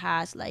 it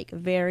has like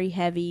very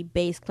heavy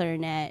bass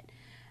clarinet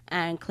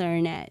and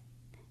clarinet.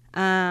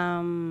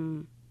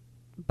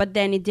 But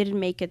then it didn't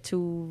make it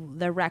to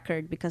the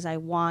record because I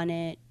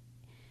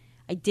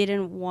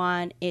didn't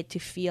want it to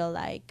feel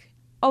like,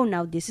 oh,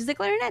 now this is the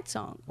clarinet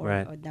song,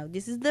 or now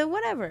this is the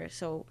whatever.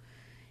 So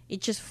it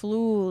just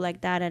flew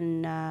like that,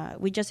 and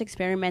we just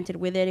experimented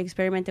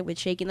with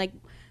shaking. Like,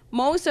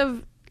 most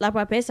of La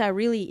Papesa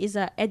really is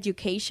a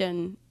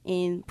education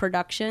in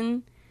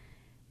production,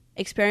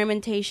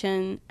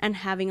 experimentation, and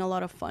having a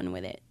lot of fun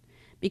with it.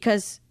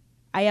 Because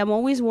I am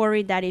always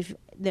worried that if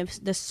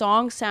the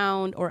song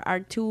sound or are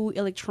too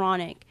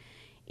electronic,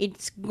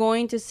 it's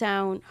going to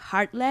sound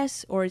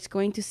heartless, or it's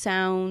going to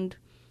sound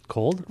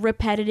Cold?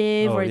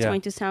 repetitive, or it's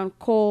going to sound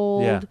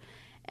cold. Yeah.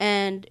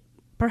 And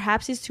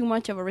perhaps it's too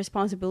much of a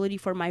responsibility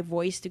for my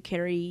voice to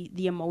carry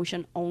the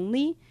emotion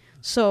only.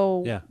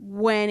 So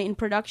when in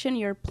production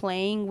you're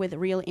playing with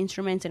real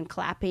instruments and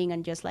clapping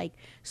and just like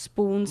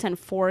spoons and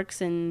forks,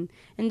 and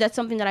that's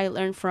something that I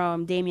learned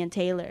from Damian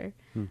Taylor.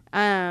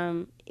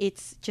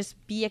 It's just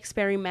be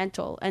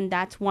experimental, and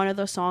that's one of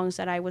those songs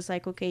that I was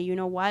like, okay, you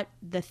know what?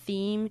 The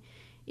theme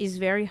is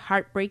very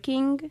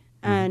heartbreaking,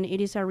 and it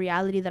is a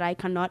reality that I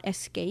cannot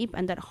escape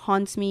and that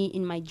haunts me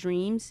in my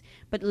dreams.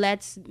 But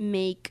let's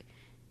make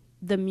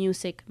the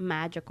music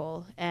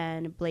magical,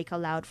 and Blake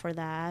allowed for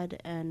that,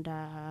 and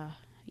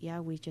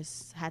we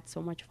just had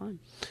so much fun.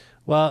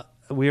 Well,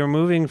 we are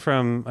moving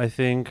from, I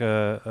think,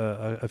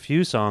 a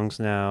few songs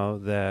now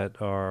that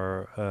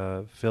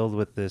are filled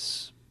with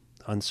this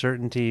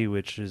uncertainty,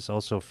 which is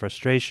also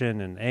frustration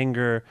and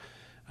anger.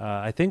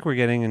 I think we're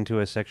getting into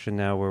a section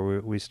now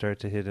where we start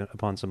to hit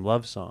upon some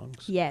love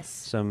songs. Yes.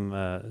 Some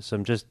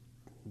just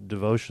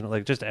devotional,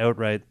 like just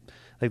outright.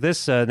 Like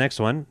this next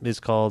one is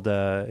called,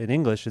 in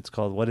English, it's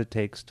called What It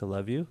Takes to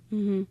Love You.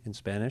 In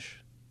Spanish.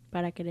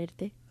 Para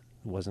quererte.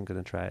 Wasn't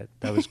going to try it.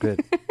 That was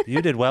good.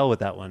 You did well with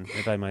that one,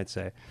 if I might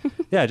say.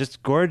 Yeah,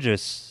 just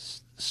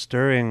gorgeous,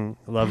 stirring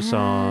love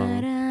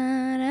song.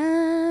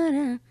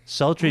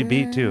 Sultry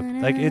beat, too.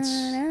 Like, it's,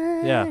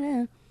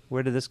 yeah.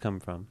 Where did this come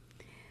from?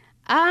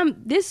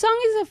 This song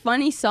is a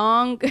funny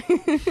song.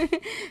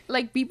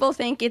 Like, people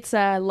think it's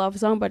a love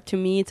song, but to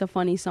me it's a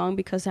funny song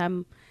because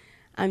I'm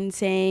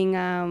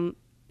saying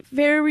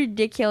very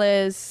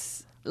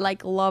ridiculous,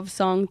 like love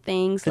song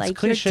things. It's like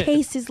cliche. your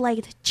taste is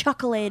like the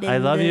chocolate. I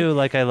love you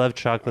like I love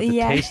chocolate. The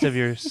Yeah. taste of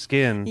your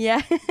skin.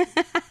 Yeah.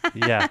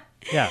 Yeah.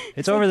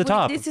 It's over the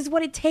top. This is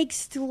what it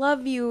takes to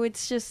love you.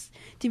 It's just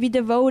to be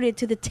devoted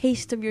to the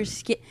taste of your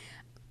skin.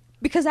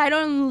 Because I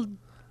don't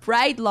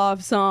write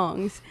love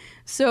songs.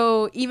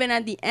 So even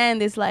at the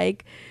end, it's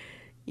like,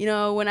 you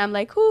know, when I'm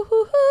like, hoo,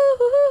 hoo, hoo,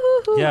 hoo,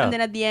 hoo, hoo, Yeah. and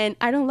then at the end,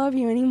 I don't love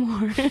you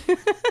anymore.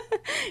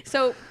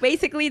 So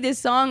basically, this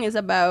song is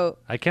about,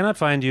 I cannot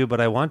find you,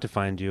 but I want to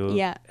find you.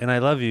 Yeah. And I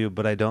love you,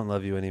 but I don't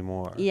love you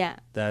anymore. yeah,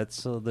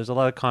 There's a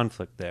lot of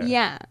conflict there.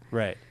 yeah.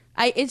 Right.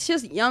 It's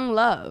just young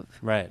love.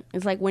 Right.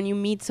 It's like when you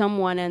meet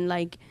someone and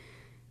like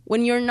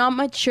when you're not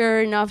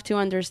mature enough to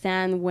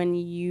understand when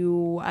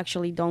you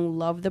actually don't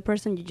love the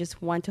person, you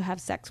just want to have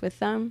sex with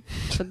them.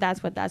 So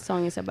that's what that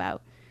song is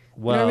about.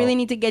 Well, You don't really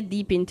need to get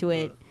deep into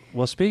it.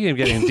 Well, speaking of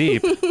getting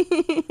deep,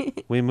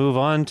 we move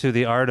on to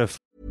the art of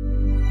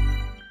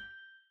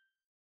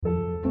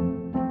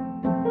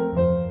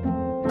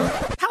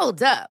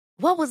Hold up.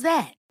 What was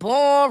that?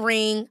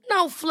 Boring.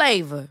 No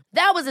flavor.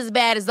 That was as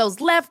bad as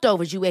those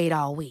leftovers you ate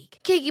all week.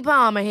 Keke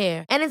Palmer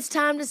here, and it's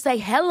time to say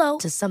hello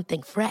to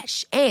something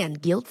fresh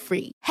and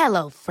guilt-free.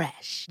 Hello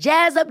Fresh.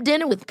 Jazz up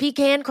dinner with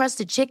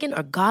pecan-crusted chicken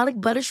or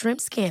garlic butter shrimp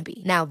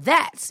scampi. Now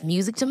that's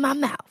music to my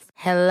mouth.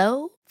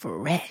 Hello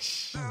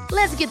Fresh.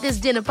 Let's get this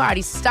dinner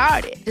party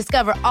started.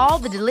 Discover all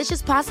the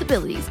delicious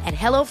possibilities at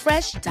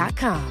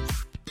hellofresh.com.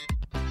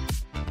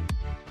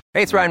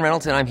 Hey, it's Ryan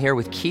Reynolds, and I'm here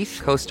with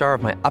Keith, co-star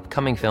of my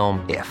upcoming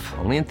film, If,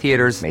 only in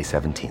theaters May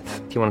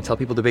 17th. Do you want to tell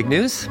people the big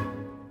news?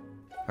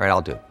 All right,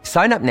 I'll do it.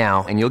 Sign up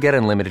now and you'll get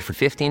unlimited for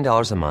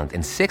 $15 a month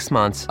and 6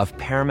 months of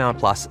Paramount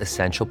Plus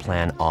Essential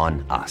Plan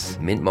on us.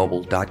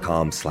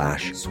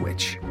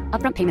 MintMobile.com/switch.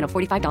 Upfront payment of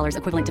 $45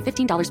 equivalent to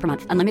 $15 per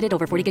month. Unlimited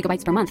over 40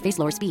 gigabytes per month. Face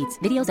lower speeds.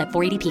 Videos at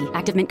 480p.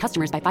 Active Mint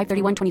customers by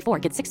 531.24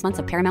 get 6 months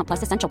of Paramount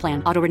Plus Essential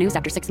Plan. Auto renews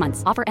after 6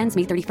 months. Offer ends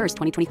May 31st,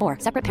 2024.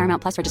 Separate Paramount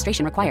Plus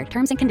registration required.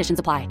 Terms and conditions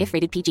apply if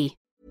rated PG.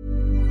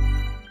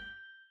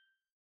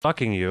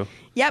 fucking you,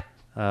 Yep.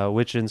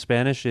 which in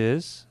Spanish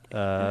is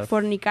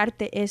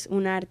Fornicarte es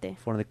un arte.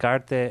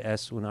 fornicarte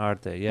es un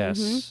arte.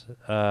 Yes.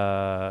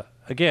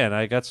 Again,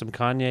 I got some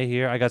Kanye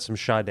here. I got some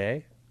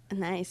Sade.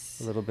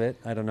 Nice. A little bit.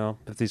 I don't know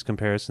if these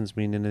comparisons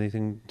mean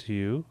anything to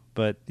you,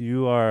 but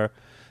the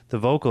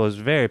vocal is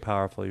very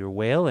powerful. You're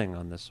wailing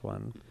on this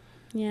one.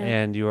 Yeah.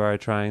 And you are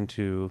trying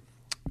to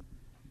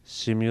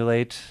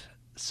simulate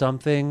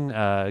something,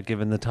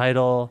 given the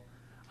title.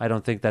 I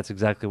don't think that's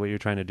exactly what you're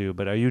trying to do,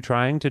 but are you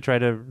trying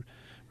to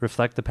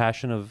reflect the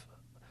passion of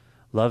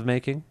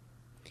lovemaking?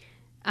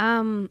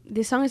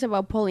 This song is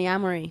about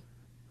polyamory.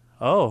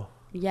 Oh,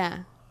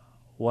 Yeah.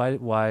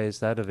 why is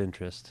that of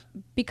interest?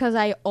 Because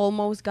I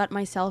almost got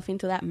myself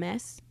into that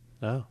mess.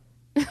 Oh,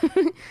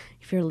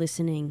 If you're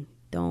listening,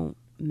 don't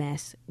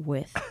mess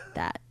with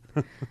that.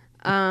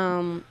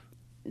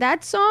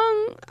 That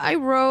song I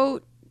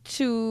wrote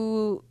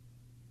to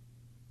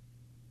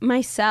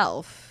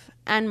myself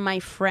and my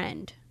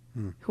friend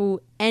who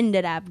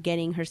ended up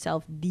getting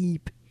herself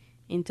deep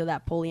into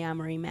that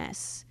polyamory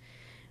mess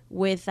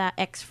with an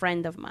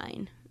ex-friend of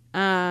mine.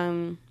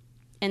 And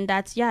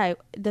that's,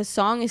 the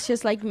song is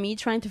just like me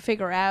trying to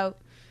figure out,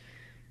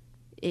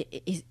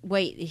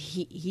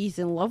 he's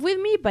in love with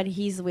me, but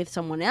he's with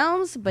someone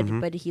else,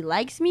 but he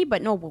likes me,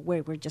 but no,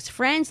 we're just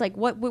friends. Like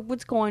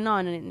what's going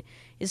on? And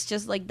it's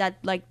just like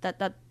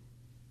that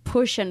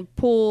push and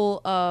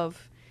pull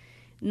of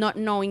not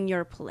knowing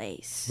your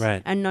place,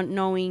 right, and not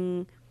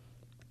knowing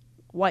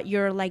what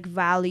your like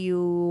value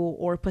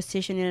or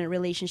position in a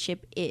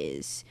relationship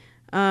is.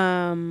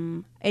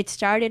 It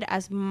started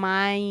as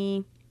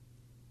my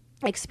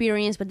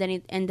experience, but then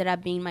it ended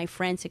up being my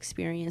friend's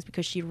experience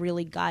because she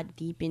really got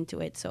deep into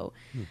it. So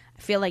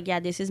I feel like,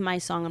 this is my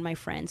song and my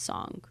friend's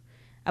song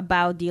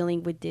about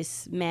dealing with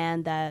this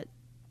man that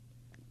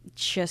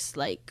just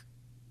like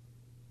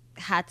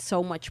had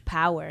so much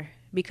power,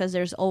 because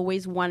there's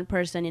always one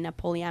person in a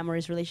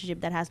polyamorous relationship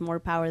that has more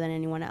power than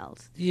anyone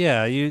else.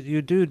 Yeah,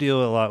 you do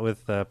deal a lot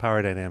with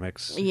power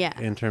dynamics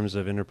in terms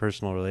of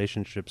interpersonal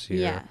relationships here.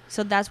 Yeah,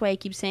 so that's why I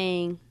keep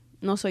saying,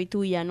 no soy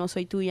tuya, no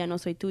soy tuya, no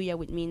soy tuya,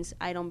 which means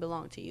I don't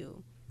belong to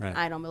you. Right.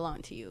 I don't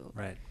belong to you.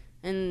 Right.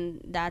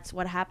 And that's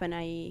what happened.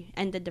 I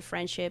ended the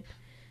friendship.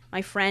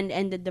 My friend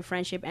ended the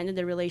friendship, ended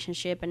the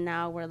relationship, and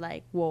now we're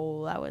like,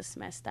 whoa, that was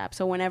messed up.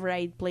 So whenever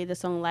I play the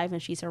song live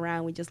and she's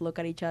around, we just look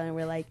at each other and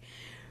we're like,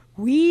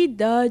 we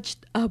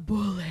dodged a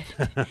bullet.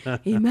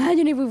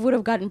 Imagine if we would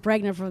have gotten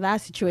pregnant from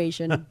that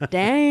situation.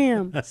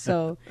 Damn.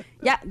 So,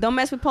 don't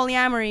mess with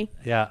polyamory.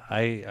 Yeah,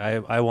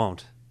 I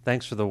won't.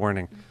 Thanks for the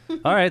warning.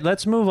 All right,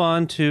 let's move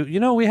on to,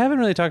 we haven't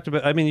really talked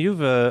about,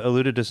 you've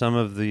alluded to some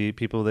of the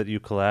people that you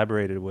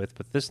collaborated with,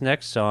 but this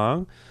next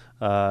song,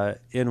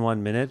 In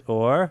 1 Minute,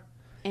 or...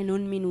 En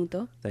un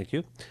minuto. Thank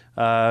you.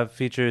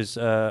 Features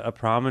a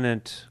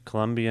prominent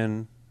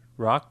Colombian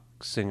rock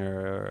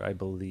singer, I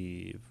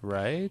believe,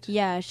 right?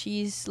 Yeah,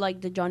 she's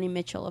like the Johnny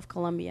Mitchell of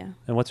Colombia.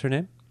 And what's her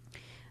name?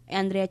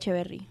 Andrea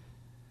Echeverry.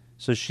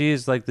 So she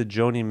is like the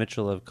Joni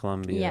Mitchell of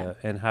Colombia. Yeah.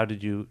 And how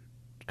did you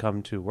come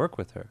to work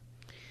with her?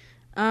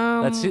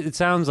 Um, It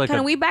sounds like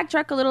Can we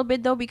backtrack a little bit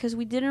though, because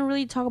we didn't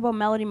really talk about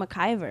Melody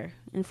McIver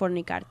in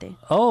Fornicarte.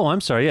 Oh,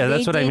 I'm sorry. Yeah,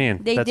 that's what I mean.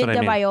 They That's did what I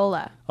the mean.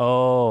 viola.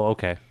 Oh,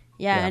 okay.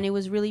 Yeah, Yeah. and it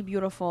was really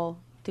beautiful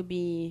to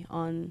be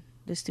on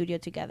the studio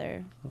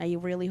together. I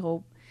really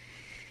hope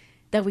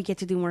that we get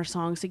to do more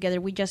songs together.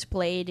 We just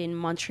played in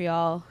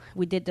Montreal.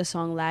 We did the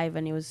song live,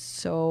 and it was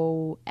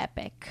so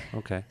epic.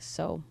 Okay.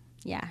 So,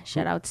 yeah,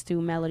 shout outs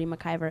to Melody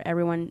McIver.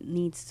 Everyone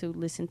needs to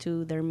listen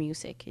to their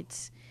music.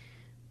 It's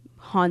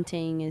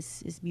haunting,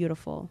 is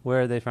beautiful. Where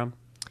are they from?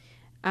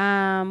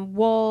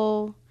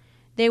 Well,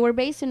 they were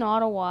based in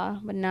Ottawa,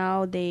 but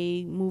now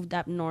they moved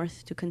up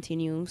north to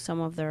continue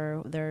some of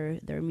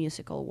their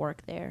musical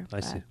work there. I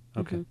see.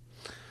 But, Okay.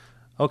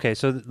 Okay,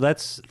 so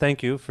let's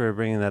thank you for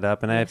bringing that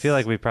up. And I feel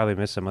like we probably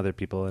missed some other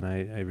people, and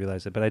I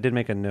realized it. But I did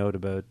make a note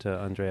about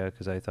Andrea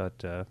because I thought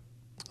that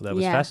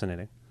was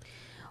fascinating.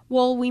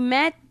 Well, we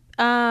met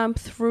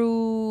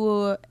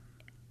through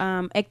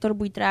Héctor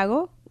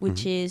Buitrago,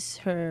 which is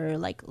her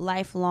like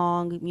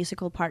lifelong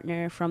musical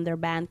partner from their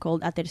band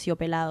called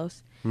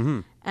Aterciopelados.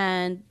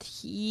 And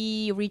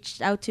he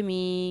reached out to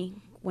me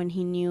when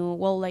he knew,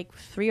 well, like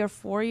 3 or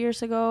 4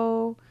 years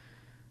ago,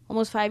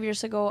 almost 5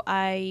 years ago,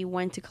 I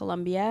went to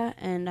Colombia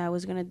and I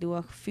was going to do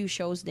a few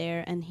shows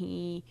there. And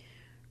he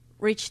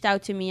reached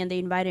out to me and they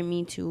invited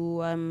me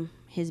to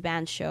his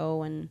band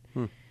show. And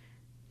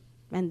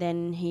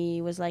then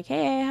he was like,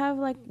 hey, I have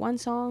like one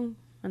song.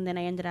 And then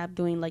I ended up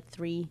doing like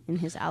 3 in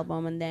his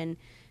album. And then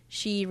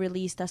she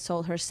released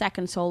her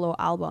second solo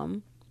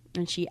album.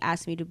 And she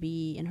asked me to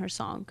be in her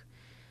song.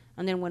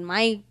 And then when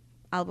my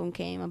album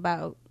came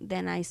about,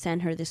 then I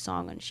sent her this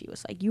song, and she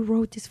was like, you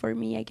wrote this for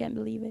me? I can't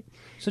believe it.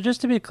 So just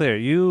to be clear,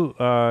 you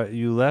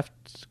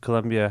left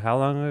Colombia how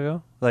long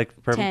ago? Like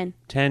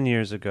 10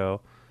 years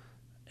ago.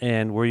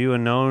 And were you a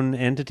known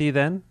entity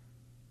then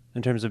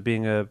in terms of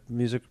being a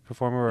music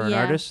performer or an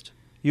artist?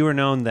 You were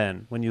known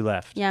then when you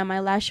left? Yeah, my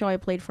last show I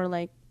played for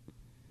like,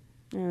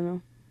 I don't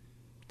know,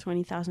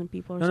 20,000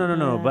 people or something.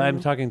 No. But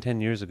I'm talking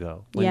 10 years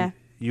ago. Yeah.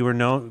 You were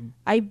known.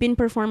 I've been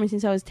performing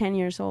since I was 10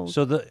 years old.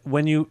 So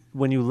when you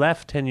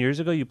left 10 years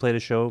ago, you played a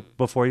show.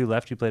 Before you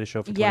left, you played a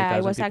show for 20,000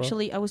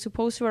 people? I was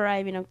supposed to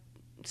arrive in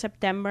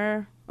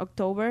September,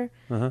 October,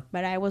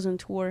 but I was on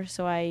tour,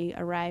 so I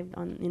arrived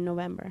in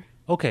November.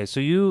 Okay, so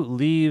you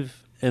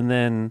leave and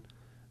then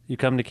you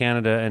come to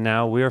Canada, and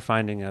now we're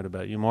finding out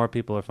about you. More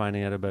people are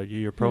finding out about you.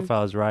 Your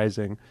profile is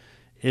rising.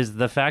 Is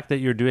the fact that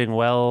you're doing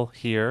well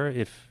here,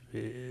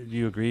 do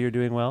you agree you're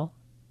doing well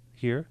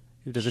here?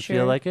 Does it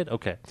feel like it?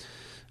 Okay.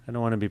 I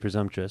don't want to be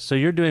presumptuous. So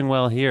you're doing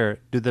well here.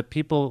 Do the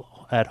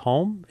people at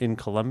home in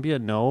Colombia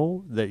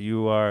know that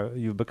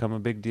you've become a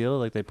big deal?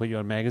 Like they put you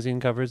on magazine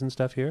covers and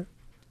stuff here?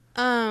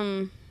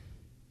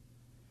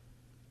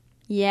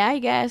 Yeah, I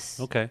guess.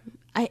 Okay.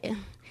 It's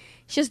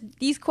just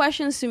these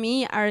questions to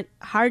me are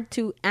hard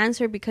to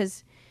answer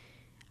because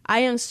I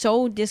am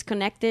so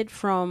disconnected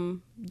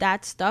from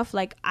that stuff.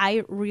 Like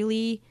I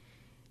really,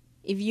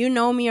 if you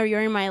know me or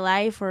you're in my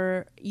life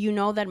or you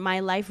know that my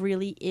life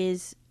really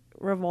is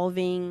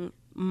revolving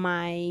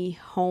my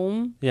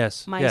home,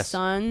 my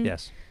son.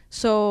 Yes.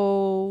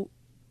 So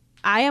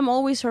I am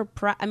always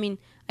surprised. I mean,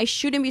 I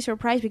shouldn't be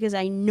surprised because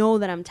I know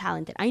that I'm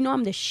talented. I know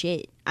I'm the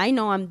shit. I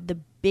know I'm the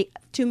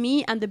to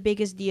me, I'm the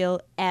biggest deal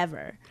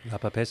ever. La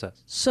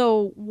papesas.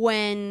 So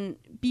when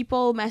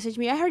people message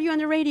me, I heard you on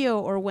the radio,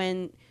 or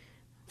when,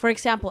 for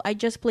example, I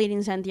just played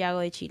in Santiago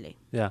de Chile.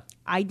 Yeah.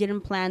 I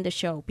didn't plan the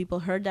show.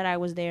 People heard that I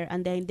was there,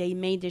 and then they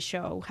made the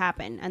show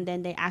happen, and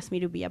then they asked me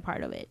to be a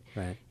part of it.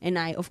 Right. And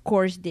I, of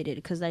course, did it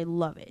because I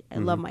love it. I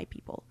love my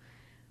people.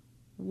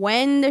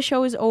 When the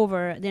show is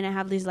over, then I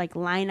have this like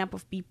lineup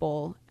of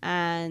people,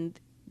 and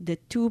the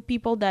 2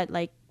 people that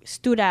like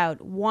stood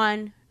out,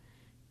 one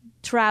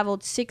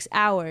traveled 6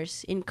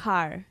 hours in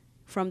car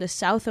from the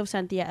south of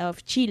Santiago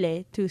of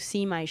Chile to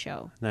see my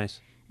show.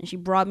 Nice. And she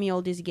brought me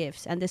all these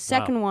gifts. And the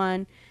second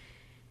one,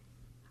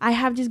 I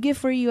have this gift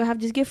for you. I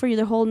have this gift for you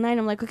the whole night.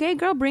 I'm like, okay,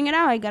 girl, bring it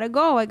out. I gotta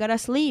go. I gotta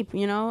sleep,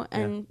 you know?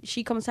 And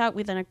she comes out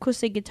with an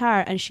acoustic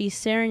guitar and she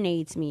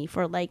serenades me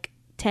for like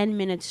 10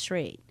 minutes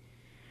straight.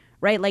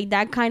 Right? Like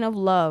that kind of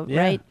love,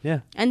 right?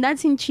 Yeah. And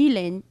that's in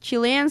Chile. And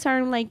Chileans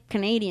aren't like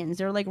Canadians.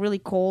 They're like really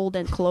cold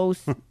and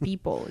close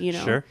people, you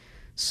know? Sure.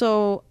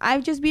 So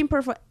I've just been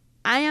perfect.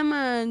 I am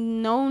a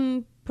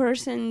known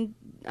person.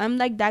 I'm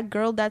like that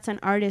girl that's an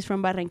artist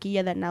from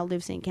Barranquilla that now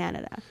lives in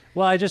Canada.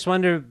 Well, I just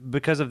wonder,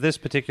 because of this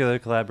particular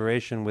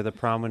collaboration with a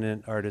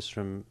prominent artist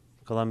from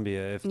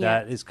Colombia, if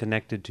that is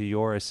connected to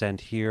your ascent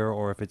here,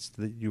 or if it's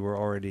that you were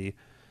already,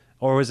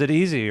 or was it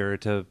easier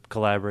to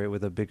collaborate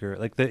with a bigger,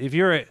 like if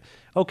you're,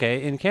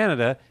 okay, in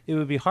Canada, it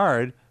would be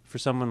hard for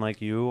someone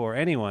like you or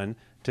anyone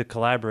to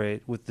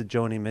collaborate with the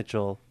Joni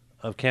Mitchell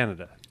of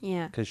Canada.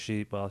 Yeah. Because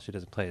she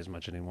doesn't play as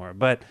much anymore.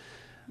 But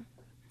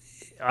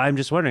I'm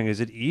just wondering,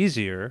 is it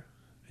easier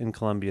in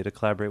Colombia to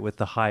collaborate with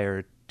the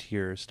higher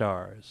tier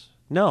stars?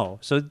 No.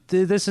 So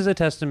this is a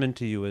testament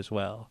to you as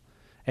well.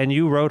 And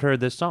you wrote her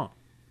this song,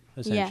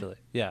 essentially.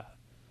 Yeah.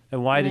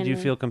 And why did you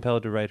feel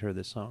compelled to write her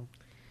this song?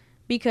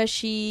 Because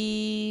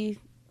she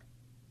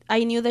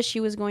I knew that she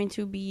was going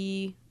to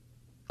be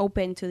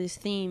open to this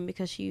theme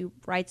because she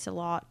writes a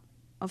lot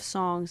of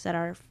songs that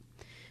are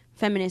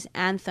feminist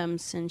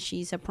anthems, and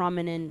she's a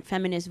prominent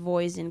feminist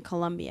voice in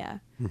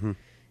Colombia. Mm-hmm.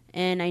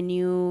 And I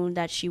knew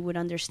that she would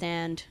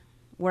understand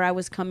where I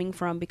was coming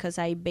from, because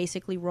I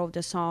basically wrote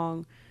the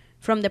song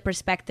from the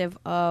perspective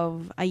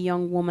of a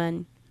young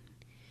woman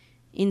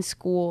in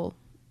school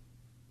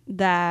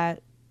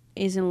that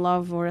is in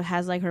love or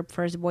has like her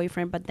first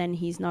boyfriend, but then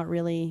he's not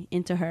really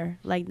into her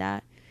like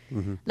that.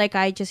 Mm-hmm. Like,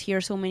 I just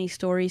hear so many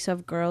stories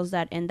of girls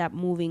that end up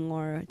moving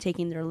or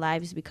taking their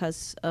lives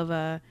because of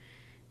a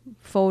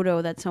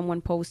photo that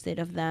someone posted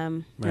of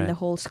them, and the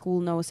whole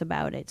school knows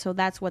about it. So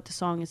that's what the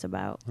song is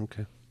about.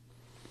 Okay.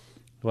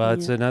 Well,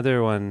 it's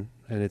another one,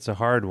 and it's a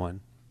hard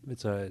one.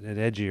 It's an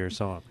edgier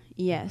song.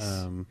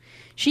 Yes.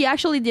 She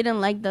actually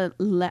didn't like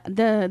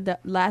the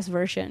last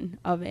version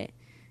of it.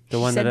 The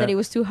She one said that that it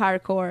was too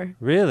hardcore.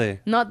 Really?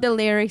 Not the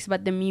lyrics,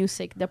 but the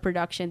music, the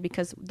production,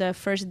 because the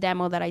first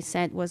demo that I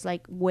sent was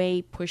like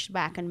way pushed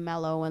back and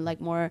mellow and like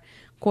more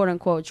quote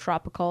unquote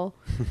tropical.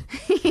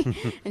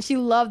 And she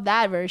loved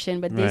that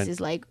version, but this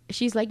is like,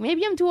 she's like,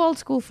 maybe I'm too old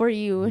school for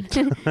you.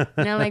 And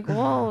I'm like,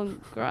 whoa,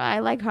 girl, I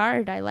like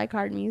hard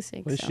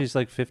music. Well, so. She's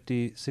like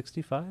 50,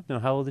 65? No,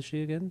 how old is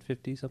she again?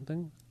 50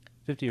 something?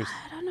 50 years.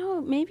 I don't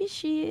know. Maybe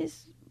she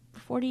is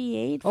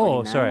 48.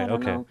 Oh, 49, sorry. I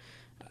don't Okay. know.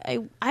 I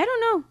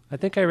don't know. I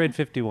think I read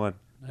 51.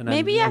 And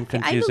Maybe I'm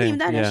I believe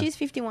that. Yeah. No, she's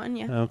 51.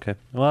 Yeah. Okay.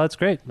 Well, it's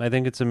great. I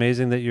think it's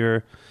amazing that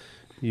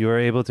you are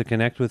able to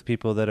connect with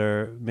people that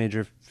are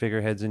major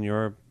figureheads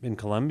in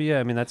Colombia.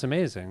 I mean, that's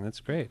amazing. That's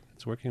great.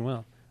 It's working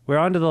well. We're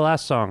on to the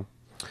last song.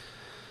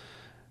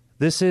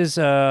 This is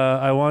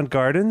I Want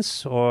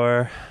Gardens,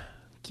 or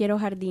Quiero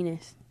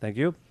jardines. Thank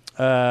you.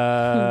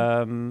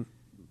 I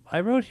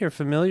wrote here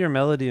familiar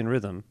melody and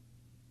rhythm.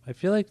 I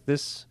feel like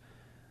this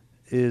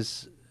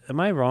is... Am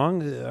I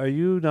wrong? Are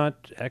you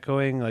not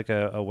echoing like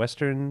a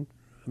Western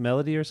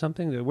melody or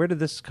something? Where did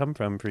this come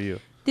from for you?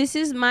 This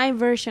is my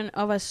version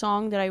of a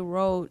song that I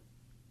wrote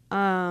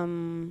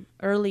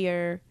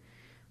earlier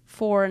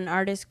for an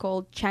artist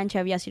called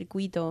Chancha Via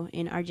Circuito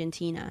in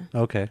Argentina.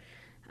 Okay.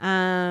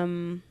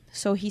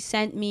 So he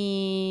sent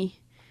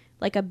me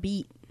like a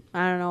beat,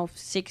 I don't know,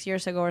 6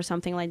 years ago or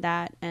something like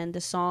that. And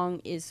the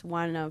song is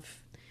one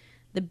of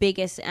the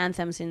biggest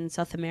anthems in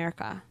South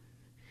America,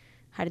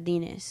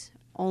 Jardines.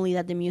 Only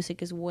that the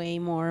music is way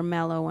more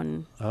mellow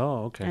and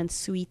and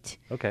sweet.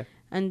 Okay.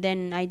 And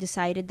then I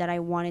decided that I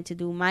wanted to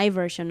do my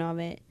version of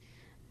it,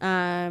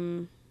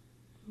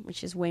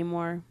 which is way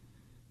more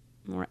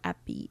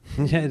upbeat.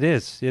 Yeah, it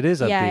is. It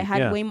is upbeat.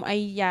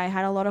 Yeah, I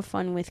had a lot of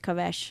fun with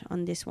Kavesh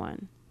on this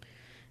one.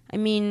 I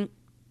mean,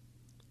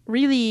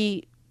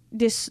 really,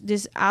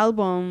 this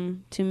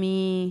album to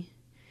me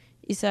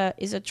is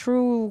a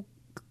true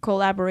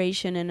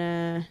collaboration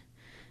and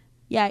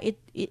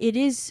it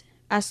is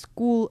a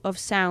school of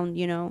sound,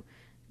 you know.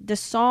 The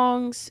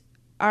songs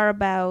are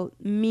about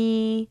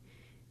me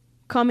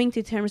coming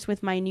to terms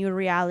with my new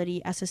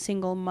reality as a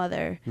single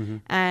mother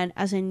and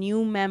as a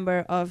new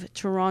member of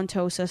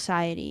Toronto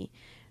society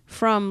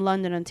from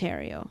London,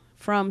 Ontario,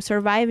 from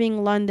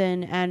surviving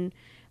London and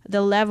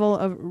the level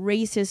of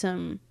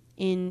racism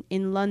in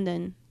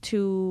London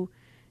to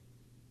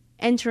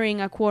entering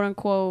a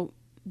quote-unquote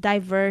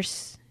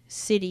diverse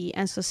city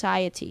and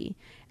society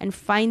and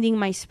finding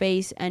my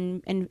space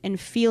and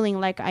feeling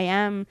like I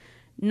am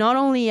not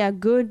only a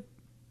good,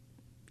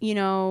 you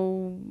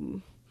know,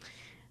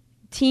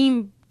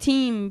 team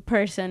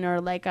person or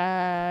like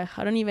I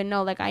don't even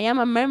know, like I am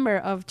a member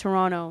of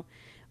Toronto,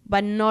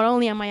 but not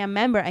only am I a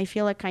member, I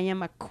feel like I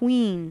am a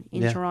queen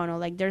in Toronto.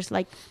 Like there's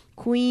like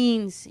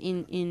queens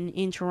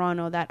in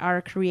Toronto that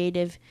are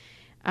creative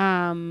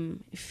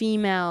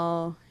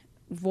female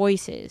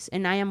voices,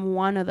 and I am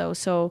one of those.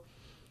 So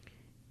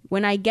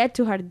when I get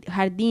to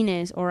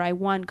Jardines or I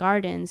Want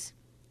Gardens,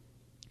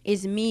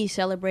 is me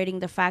celebrating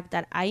the fact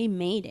that I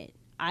made it.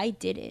 I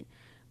did it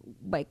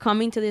by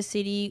coming to the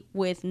city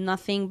with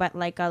nothing but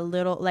like a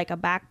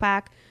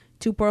backpack,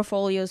 2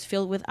 portfolios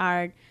filled with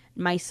art,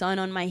 my son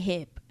on my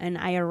hip, and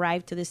I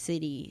arrived to the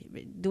city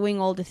doing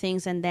all the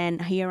things, and then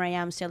here I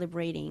am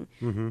celebrating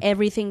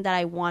everything that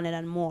I wanted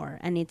and more,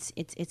 and it's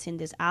in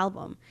this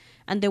album.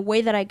 And the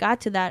way that I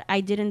got to that, I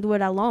didn't do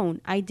it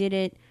alone. I did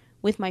it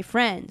with my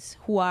friends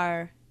who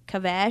are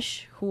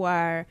Kavesh, who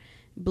are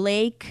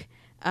Blake,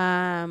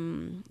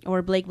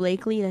 or Blake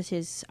Blakely, that's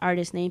his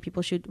artist name.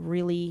 People should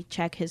really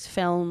check his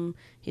film,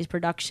 his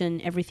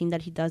production, everything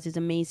that he does is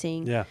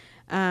amazing. Yeah.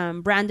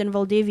 Brandon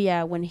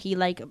Valdivia, when he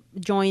like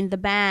joined the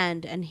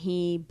band and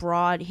he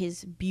brought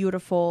his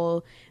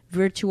beautiful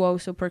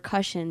virtuoso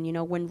percussion, you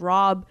know, when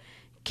Rob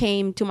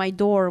came to my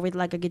door with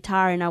like a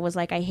guitar and I was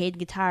like, I hate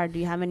guitar, do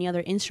you have any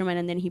other instrument?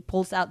 And then he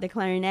pulls out the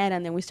clarinet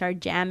and then we start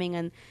jamming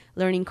and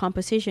learning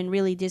composition.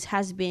 Really, this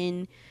has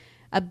been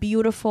a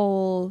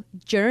beautiful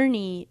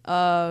journey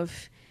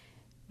of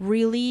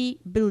really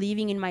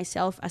believing in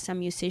myself as a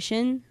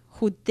musician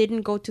who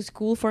didn't go to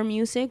school for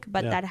music,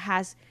 but that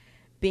has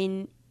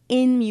been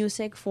in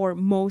music for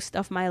most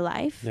of my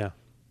life. Yeah.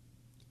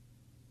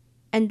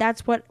 And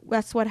that's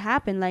what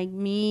happened. Like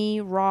me,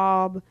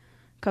 Rob,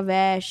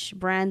 Kavesh,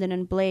 Brandon,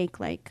 and Blake,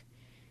 like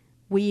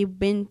we've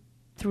been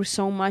through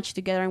so much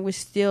together, and we're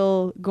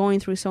still going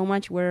through so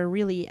much. We're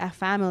really a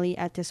family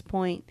at this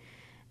point.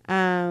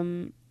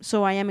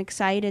 So I am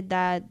excited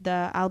that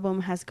the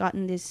album has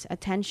gotten this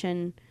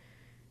attention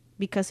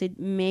because it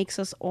makes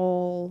us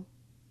all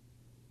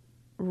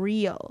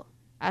real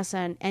as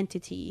an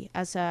entity,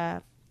 as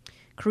a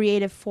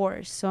creative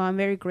force. So I'm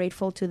very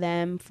grateful to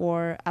them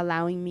for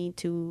allowing me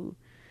to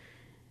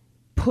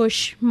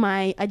push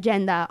my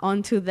agenda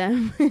onto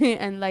them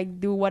and like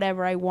do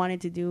whatever I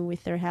wanted to do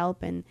with their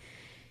help, and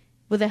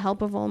with the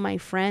help of all my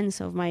friends,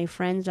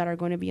 that are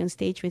going to be on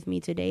stage with me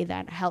today,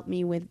 that helped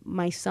me with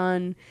my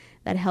son,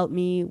 that helped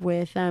me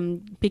with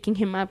picking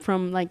him up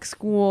from like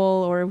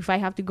school, or if I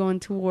have to go on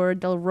tour,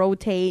 they'll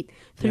rotate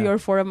 3 or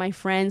 4 of my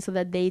friends so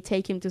that they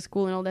take him to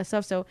school and all that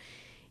stuff. So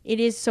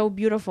it is so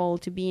beautiful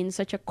to be in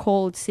such a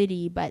cold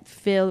city, but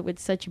filled with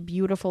such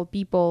beautiful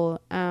people.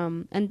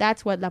 And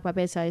that's what La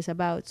Papesa is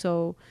about.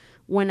 So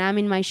when I'm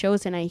in my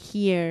shows and I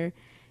hear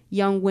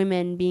young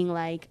women being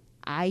like,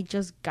 I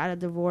just got a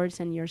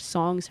divorce and your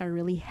songs are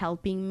really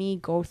helping me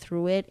go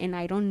through it, and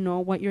I don't know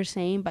what you're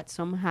saying, but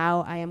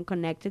somehow I am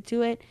connected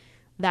to it.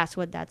 That's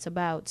what that's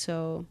about.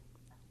 So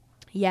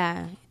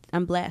yeah,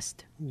 I'm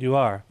blessed. You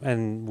are,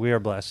 and we are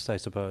blessed, I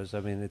suppose. I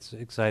mean, it's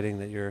exciting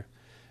that you're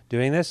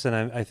doing this, and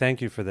I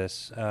thank you for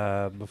this.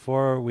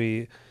 Before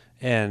we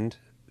end,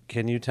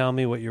 can you tell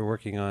me what you're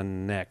working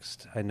on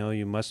next? I know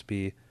you must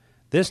be...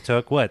 This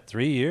took, what,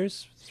 3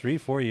 years?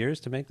 3-4 years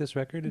to make this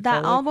record? The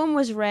album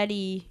was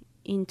ready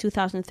in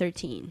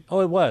 2013.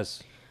 Oh, it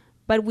was?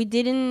 But we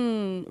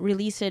didn't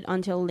release it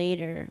until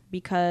later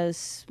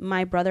because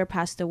my brother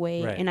passed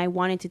away, and I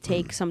wanted to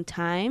take some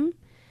time.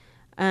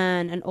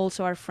 And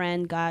also our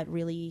friend got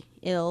really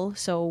ill,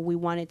 so we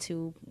wanted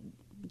to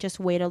just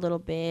wait a little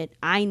bit.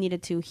 I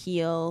needed to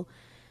heal.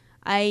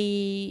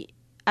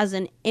 As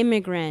an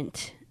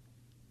immigrant,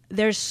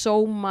 there's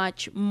so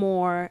much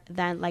more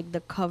than like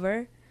the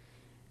cover.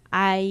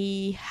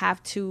 I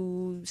have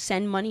to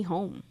send money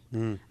home.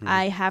 Mm-hmm.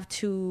 I have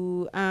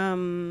to,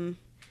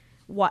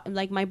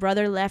 like my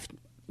brother left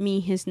me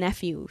his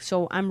nephew,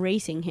 so I'm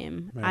raising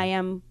him.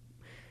 Right.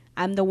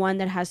 I'm the one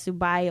that has to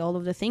buy all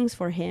of the things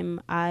for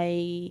him.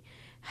 I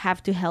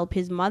have to help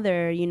his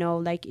mother, you know,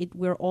 like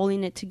we're all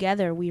in it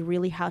together. We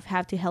really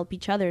have to help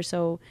each other.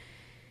 So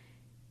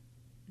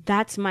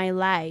that's my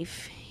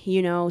life,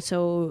 you know.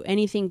 So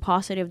anything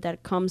positive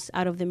that comes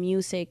out of the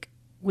music,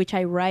 which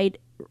I write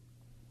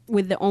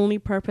with the only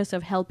purpose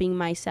of helping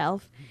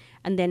myself,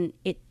 and then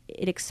it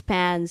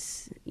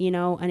expands, you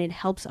know, and it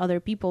helps other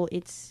people.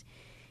 It's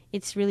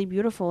really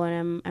beautiful,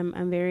 and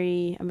I'm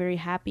very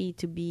happy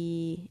to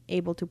be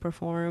able to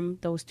perform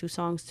those 2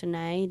 songs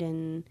tonight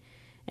and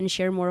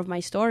share more of my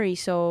story.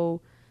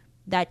 So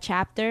that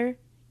chapter,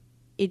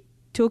 it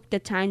took the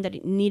time that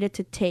it needed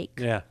to take.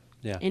 Yeah.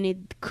 And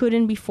it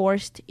couldn't be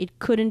forced. It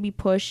couldn't be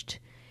pushed.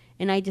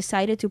 And I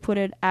decided to put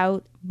it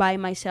out by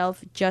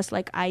myself, just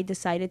like I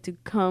decided to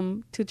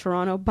come to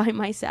Toronto by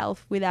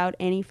myself without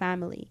any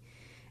family.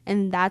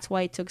 And that's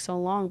why it took so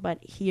long.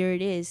 But here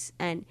it is.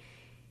 And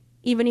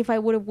even if I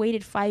would have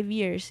waited 5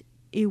 years,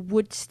 it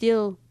would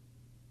still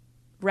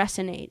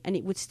resonate and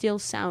it would still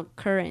sound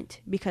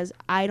current, because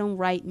I don't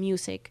write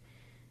music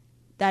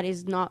that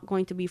is not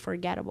going to be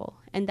forgettable.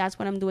 And that's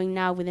what I'm doing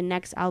now with the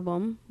next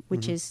album,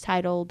 which is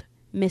titled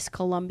Miss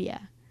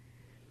Colombia.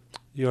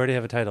 You already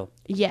have a title?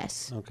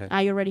 Yes. Okay.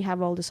 I already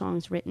have all the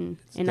songs written,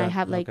 and I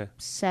have like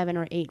 7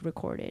 or 8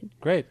 recorded.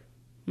 Great.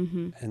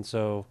 Mm-hmm. And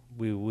so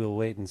we will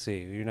wait and see.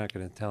 You're not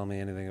going to tell me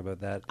anything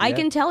about that I yet?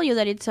 can tell you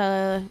that it's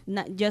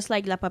just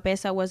like La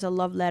Papesa was a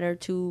love letter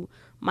to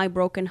my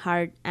broken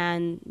heart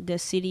and the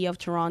city of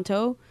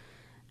Toronto.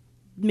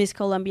 Miss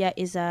Colombia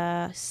is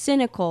a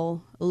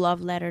cynical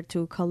love letter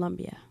to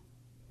Colombia.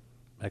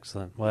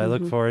 Excellent. Well, I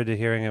look forward to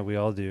hearing it. We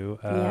all do.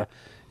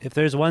 If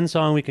there's one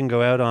song we can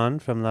go out on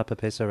from La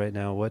Papesa right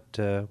now, what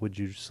would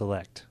you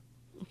select?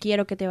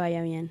 Quiero que te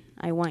vaya bien.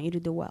 I want you to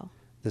do well.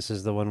 This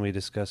is the one we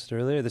discussed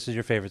earlier. This is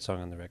your favorite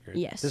song on the record.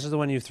 Yes. This is the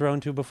one you've thrown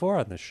to before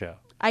on this show.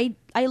 I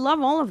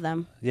love all of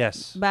them.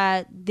 Yes.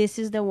 But this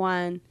is the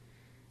one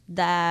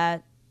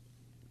that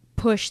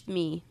pushed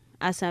me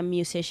as a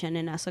musician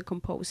and as a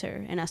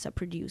composer and as a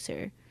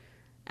producer.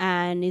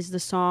 And is the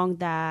song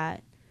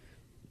that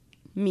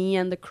me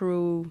and the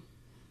crew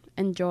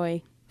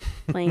enjoy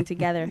playing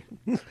together.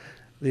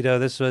 Lido,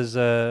 this was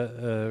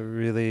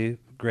really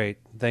great.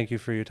 Thank you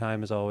for your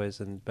time as always,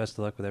 and best of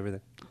luck with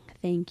everything.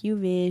 Thank you,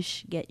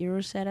 Vish. Get your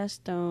Rosetta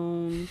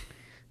Stone.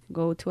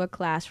 Go to a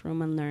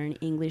classroom and learn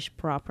English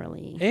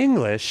properly.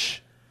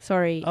 English?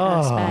 Sorry,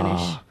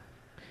 Spanish.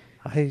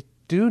 I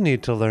do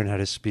need to learn how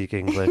to speak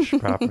English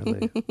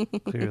properly,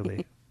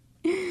 clearly.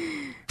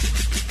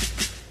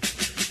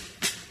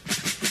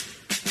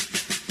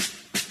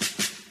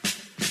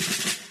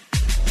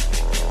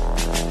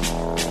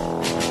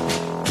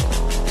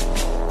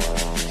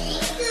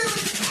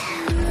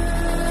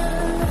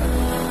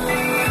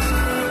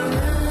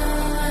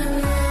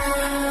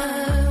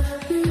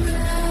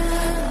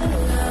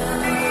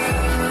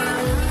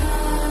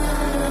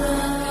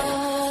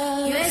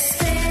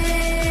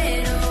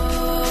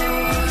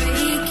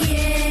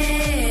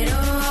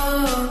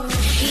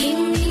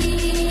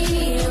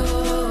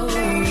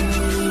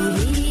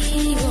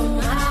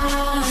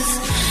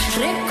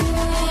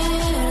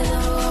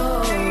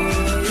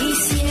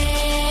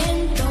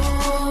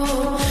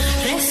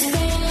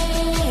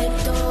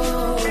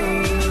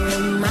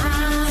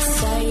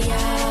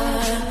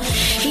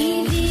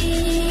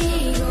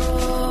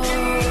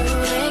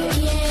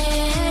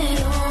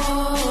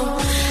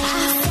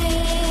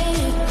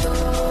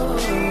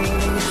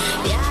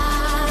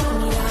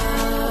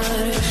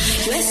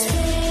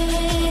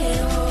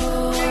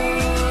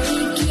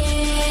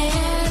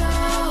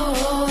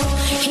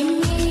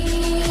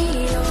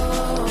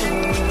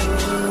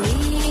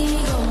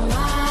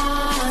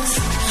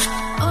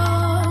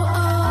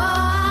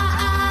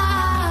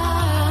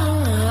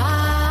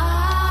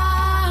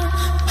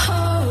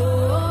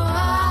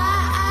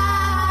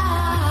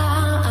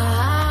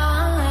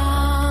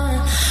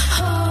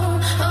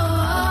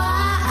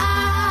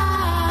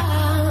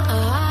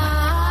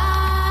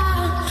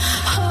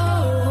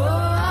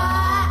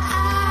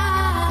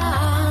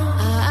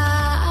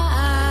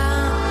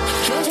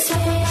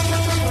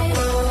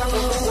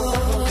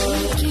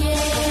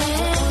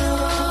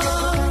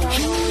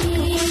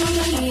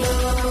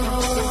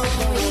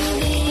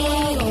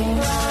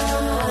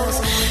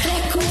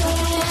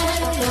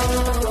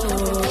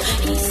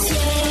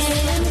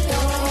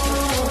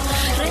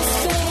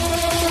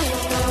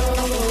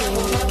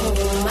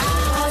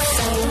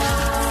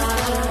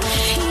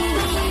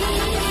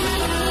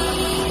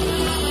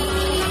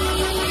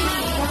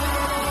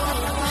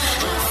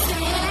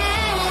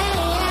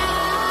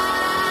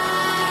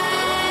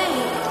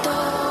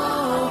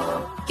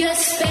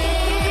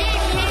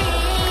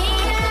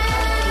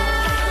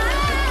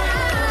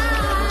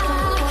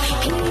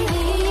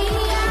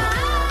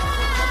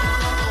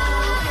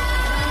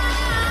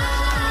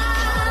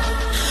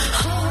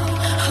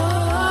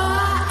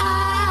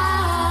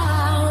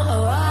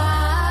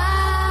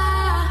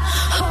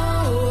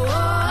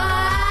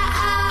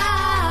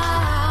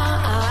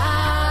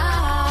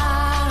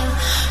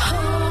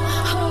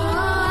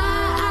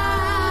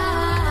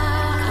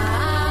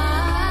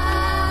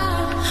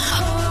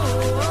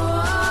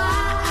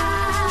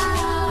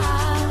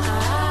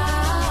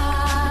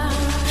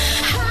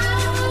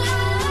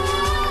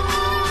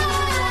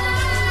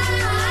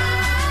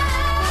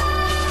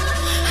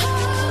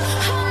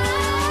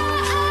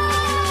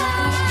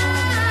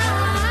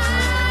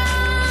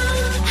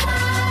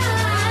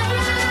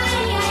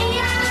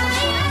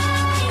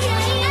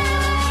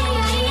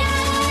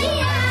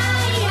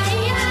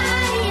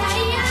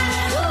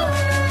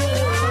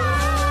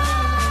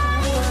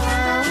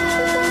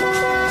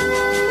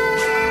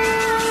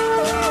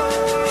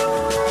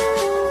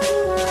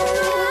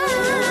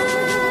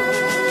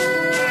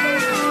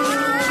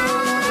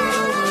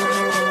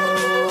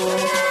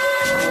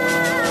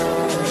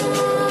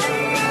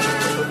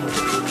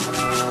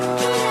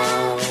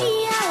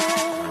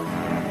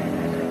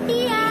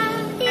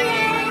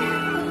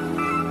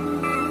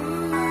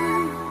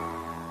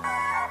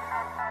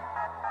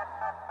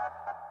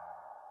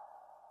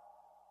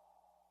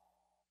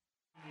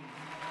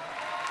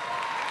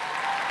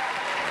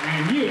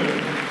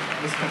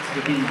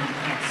 respected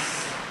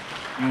guests.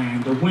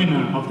 And the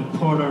winner of the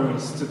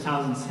Porter's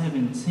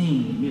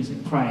 2017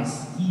 Music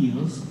Prize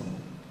is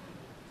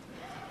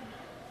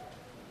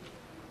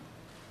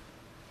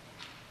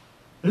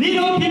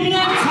Little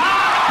Pimienta!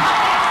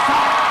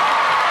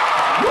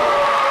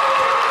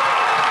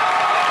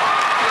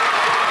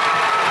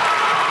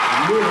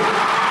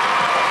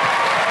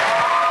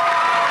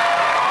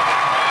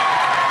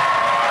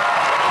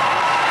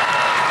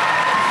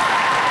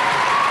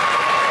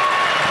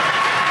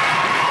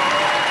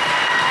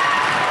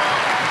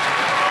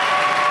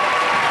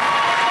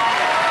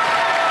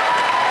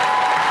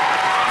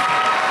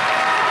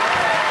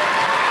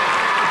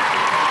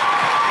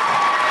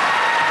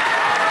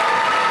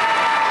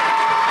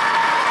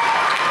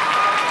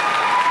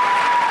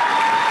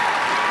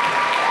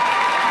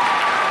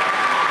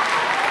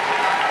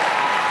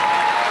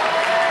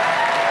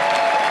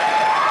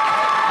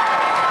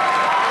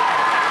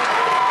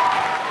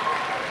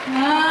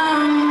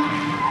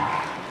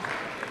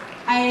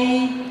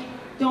 I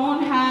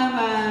don't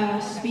have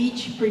a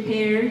speech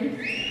prepared.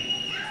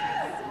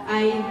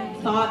 I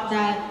thought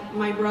that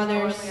my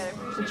brothers,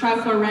 the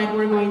Tribe Called Red,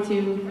 were going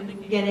to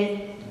get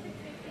it.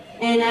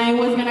 And I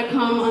was gonna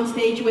come on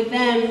stage with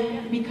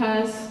them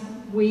because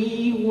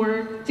we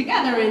work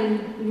together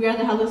and we are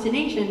the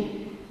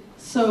Hallucination.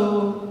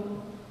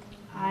 So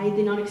I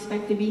did not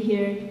expect to be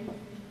here,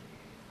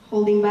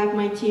 holding back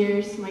my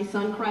tears. My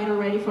son cried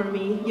already for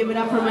me. Give it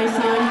up for my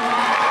son.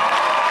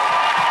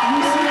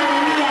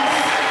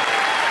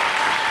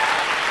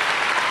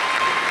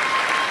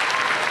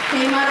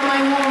 Came out of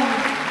my womb,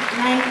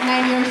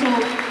 9 years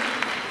old.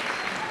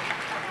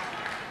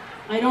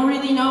 I don't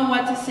really know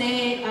what to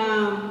say.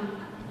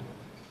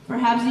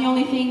 Perhaps the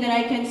only thing that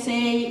I can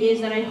say is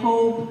that I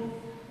hope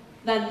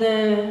that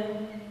the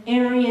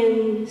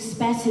Aryan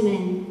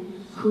specimen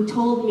who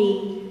told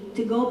me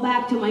to go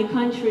back to my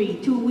country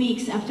 2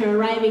 weeks after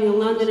arriving in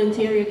London,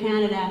 Ontario,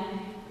 Canada,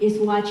 is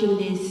watching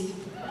this.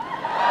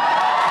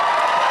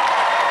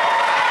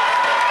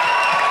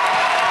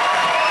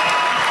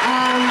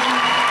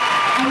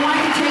 I want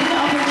to take the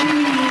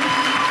opportunity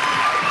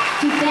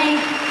to thank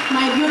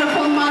my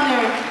beautiful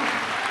mother.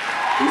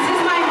 This is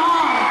my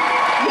mom,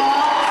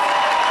 y'all.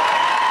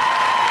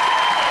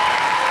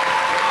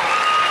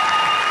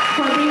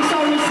 For being so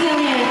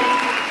resilient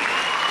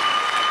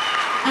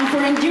and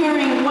for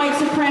enduring white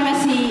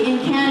supremacy in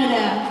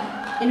Canada,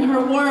 in her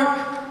work.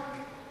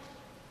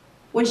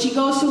 When she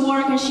goes to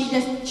work and she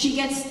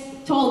gets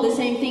told the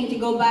same thing, to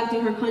go back to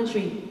her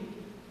country.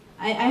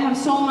 I have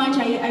so much,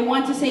 I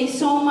want to say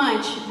so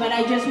much, but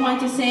I just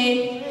want to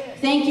say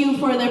thank you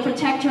for the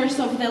protectors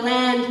of the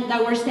land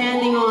that we're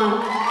standing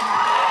on.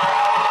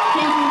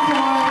 Thank you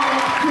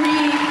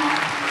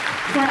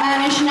for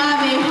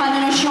Anishinaabe,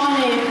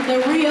 Haudenosaunee, the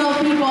real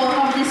people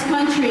of this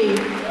country.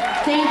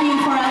 Thank you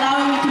for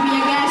allowing me to be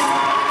a guest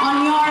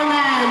on your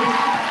land.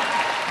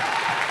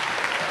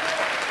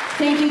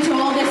 Thank you to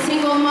all the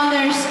single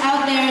mothers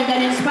out there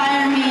that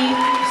inspire me,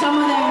 some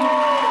of them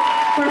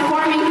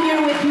performing here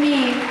with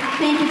me.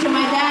 Thank you to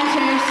my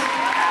dancers.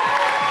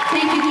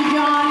 Thank you to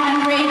John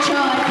and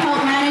Rachel at Help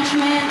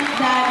Management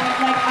that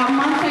like a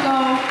month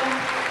ago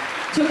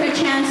took a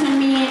chance on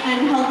me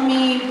and helped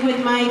me with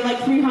my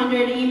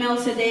 300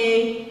 emails a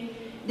day.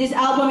 This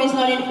album is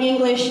not in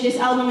English. This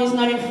album is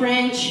not in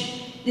French.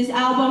 This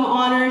album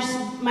honors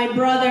my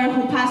brother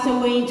who passed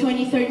away in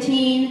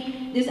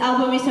 2013. This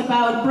album is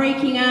about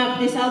breaking up.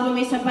 This album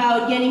is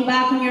about getting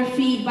back on your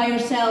feet by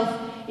yourself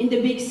in the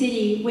big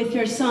city with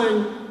your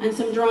son and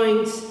some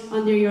drawings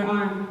under your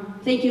arm.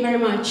 Thank you very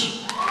much.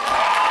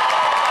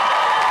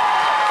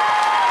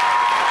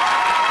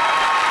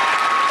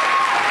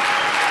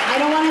 I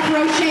don't want to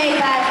throw shade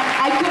that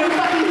I couldn't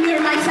fucking hear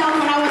myself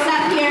when I was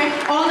up here.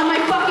 All of my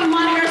fucking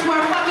monitors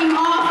were fucking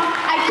off.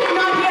 I could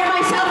not hear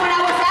myself when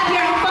I was up here.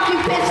 I'm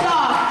fucking pissed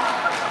off.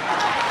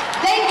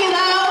 Thank you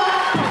though,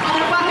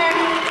 motherfucker.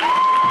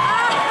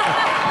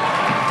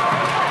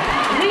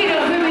 Lito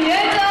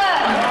Pimienta!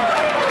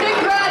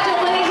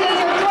 Congratulations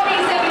on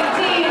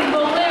 2017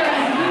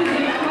 Valeras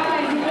Music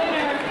Prize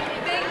winner.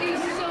 Thank you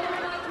so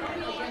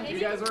much.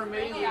 You guys are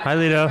amazing. Hi,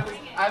 Lito.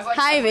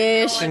 Hi,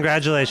 Vish.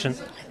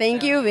 Congratulations.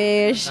 Thank you,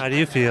 Vish. How do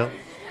you feel?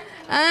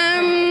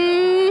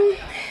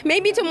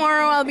 Maybe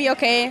tomorrow I'll be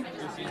okay.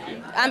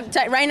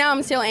 Right now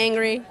I'm still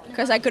angry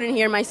because I couldn't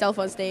hear myself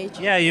on stage.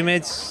 Yeah, you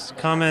made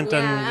comment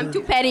on... I'm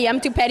too petty. I'm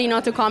too petty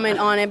not to comment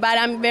on it, but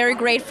I'm very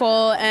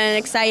grateful and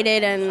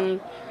excited, and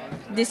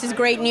this is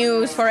great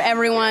news for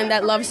everyone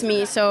that loves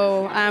me.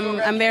 So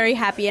I'm very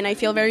happy, and I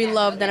feel very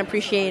loved and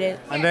appreciated.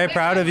 I'm very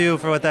proud of you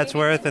for what that's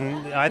worth,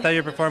 and I thought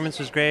your performance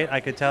was great.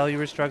 I could tell you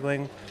were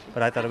struggling,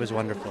 but I thought it was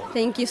wonderful.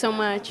 Thank you so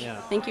much. Yeah.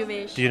 Thank you,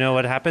 Vish. Do you know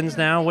what happens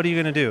now? What are you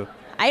going to do?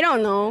 I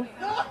don't know.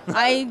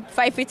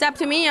 If it's up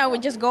to me, I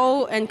would just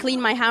go and clean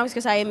my house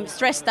because I'm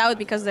stressed out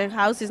because the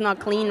house is not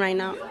clean right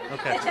now.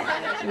 Okay.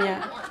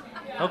 Yeah.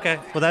 Okay.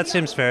 Well, that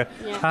seems fair.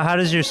 Yeah. How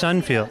does your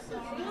son feel?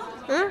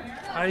 Huh?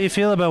 How do you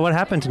feel about what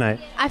happened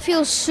tonight? I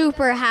feel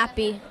super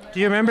happy.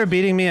 Do you remember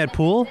beating me at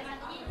pool?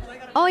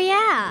 Oh,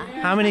 yeah.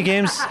 How many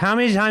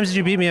times did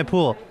you beat me at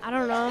pool? I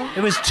don't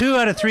It was 2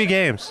 out of 3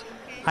 games.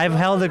 I've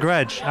held a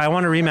grudge. I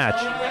want a rematch.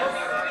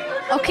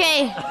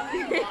 Okay.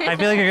 I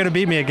feel like you're going to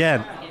beat me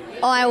again.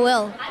 Oh, I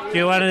will. Do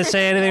you want to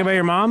say anything about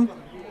your mom?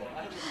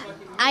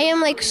 I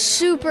am like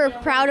super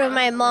proud of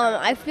my mom.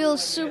 I feel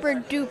super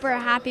duper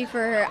happy for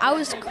her. I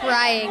was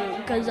crying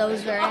because I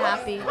was very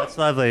happy. That's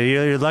lovely.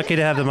 You're lucky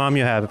to have the mom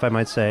you have, if I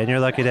might say, and you're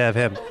lucky to have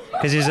him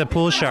because he's a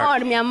pool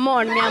shark. Mi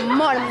amor, mi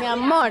amor, mi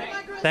amor.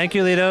 Thank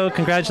you, Lido.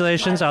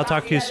 Congratulations. I'll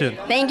talk to you soon.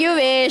 Thank you,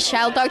 Vish.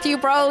 I'll talk to you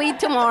probably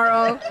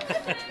tomorrow.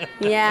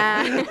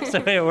 Yeah. That's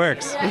the way it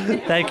works.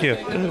 Thank you.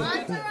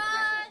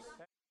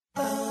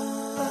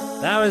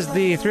 That was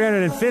the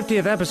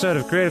 350th episode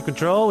of Creative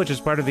Control, which is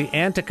part of the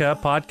Antica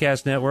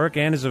podcast network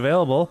and is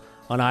available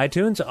on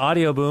iTunes,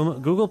 Audio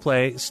Boom, Google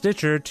Play,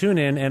 Stitcher,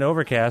 TuneIn, and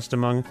Overcast,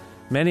 among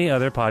many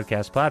other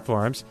podcast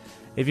platforms.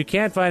 If you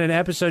can't find an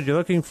episode you're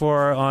looking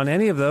for on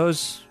any of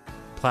those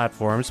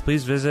platforms,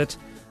 please visit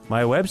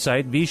my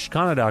website,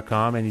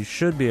 vishkhanna.com, and you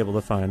should be able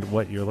to find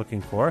what you're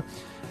looking for.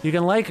 You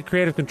can like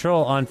Creative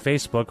Control on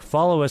Facebook,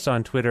 follow us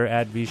on Twitter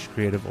at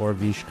VishCreative or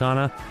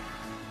Vishkhanna.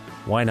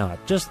 Why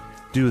not? Just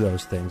do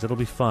those things. It'll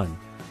be fun.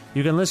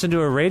 You can listen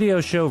to a radio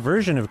show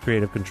version of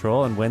Creative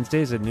Control on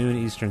Wednesdays at noon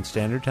Eastern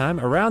Standard Time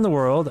around the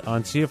world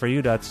on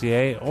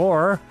CFRU.ca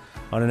or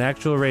on an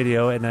actual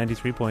radio at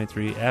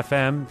 93.3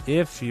 FM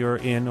if you're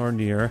in or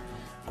near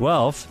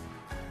Guelph.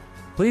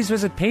 Please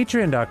visit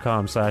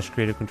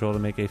patreon.com/Creative Control to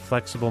make a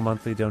flexible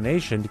monthly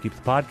donation to keep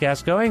the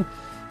podcast going.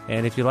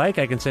 And if you like,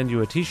 I can send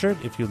you a t-shirt.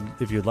 If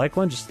you'd like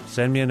one, just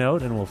send me a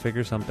note and we'll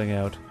figure something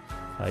out.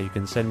 You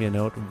can send me a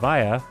note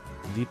via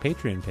the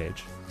Patreon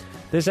page.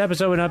 This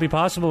episode would not be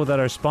possible without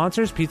our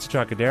sponsors, Pizza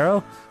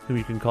Trocadero, whom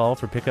you can call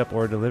for pickup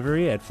or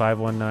delivery at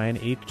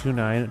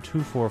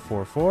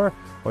 519-829-2444,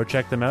 or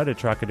check them out at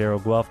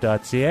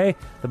trocaderoguelph.ca.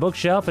 The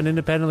Bookshelf, an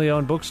independently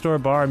owned bookstore,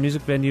 bar,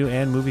 music venue,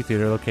 and movie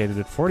theater located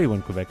at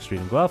 41 Quebec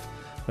Street in Guelph.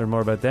 Learn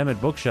more about them at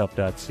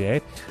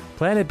bookshelf.ca.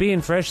 Planet Bean,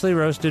 freshly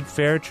roasted,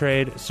 fair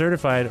trade,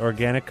 certified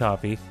organic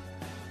coffee.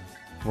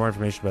 For more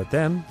information about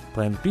them,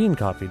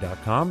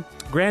 planetbeancoffee.com.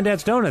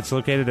 Grandad's Donuts,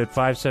 located at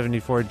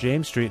 574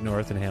 James Street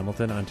North in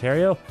Hamilton,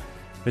 Ontario.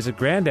 Visit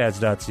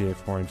granddads.ca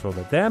for more info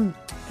about them.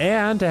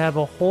 And to have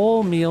a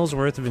whole meal's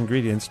worth of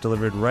ingredients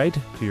delivered right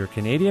to your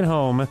Canadian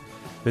home,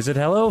 visit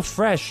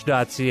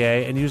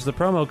hellofresh.ca and use the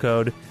promo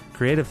code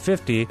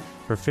CREATIVE50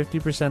 for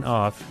 50%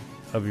 off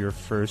of your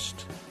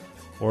first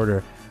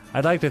order.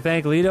 I'd like to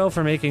thank Lido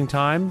for making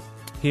time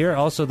here.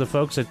 Also the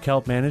folks at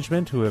Kelp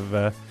Management who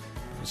have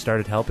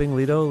started helping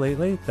Lido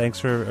lately. Thanks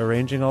for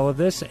arranging all of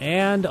this.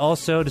 And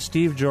also to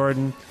Steve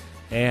Jordan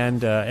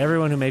and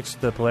everyone who makes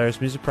the Polaris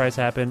Music Prize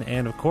happen.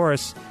 And of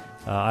course,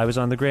 I was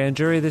on the grand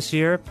jury this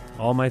year.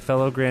 All my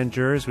fellow grand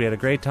jurors, we had a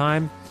great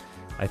time.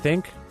 I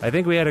think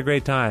we had a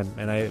great time.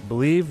 And I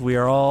believe we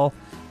are all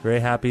very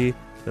happy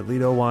that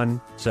Lido won.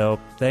 So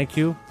thank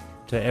you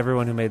to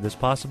everyone who made this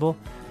possible.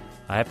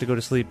 I have to go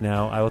to sleep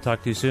now. I will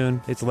talk to you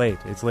soon. It's late.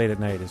 It's late at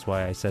night is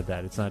why I said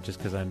that. It's not just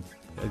because I'm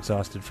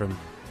exhausted from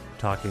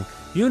talking.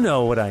 You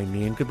know what I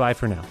mean. Goodbye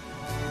for now.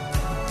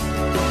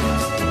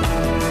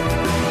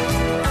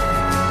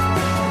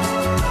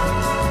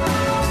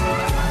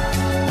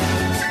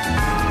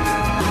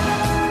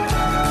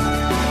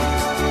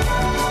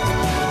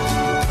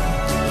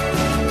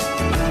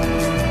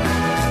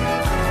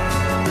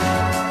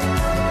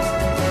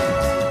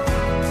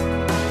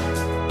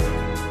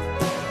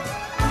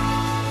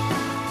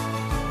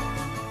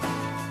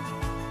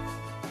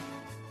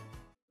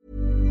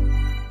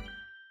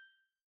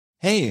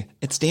 Hey,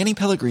 it's Danny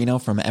Pellegrino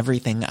from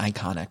Everything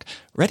Iconic.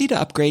 Ready to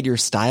upgrade your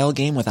style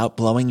game without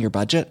blowing your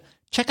budget?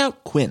 Check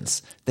out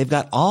Quince. They've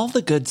got all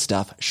the good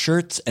stuff,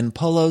 shirts and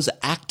polos,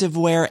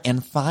 activewear,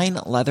 and fine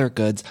leather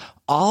goods,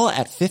 all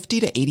at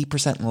 50 to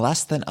 80%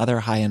 less than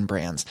other high-end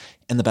brands.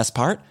 And the best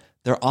part?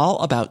 They're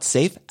all about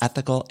safe,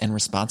 ethical, and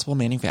responsible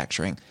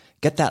manufacturing.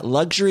 Get that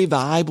luxury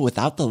vibe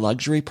without the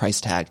luxury price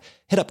tag.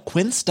 Hit up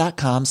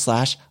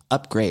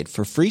quince.com/upgrade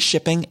for free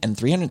shipping and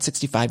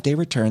 365-day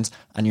returns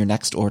on your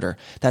next order.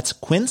 That's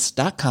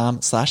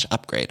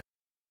quince.com/upgrade.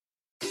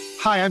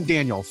 Hi, I'm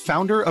Daniel,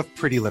 founder of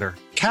Pretty Litter.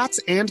 Cats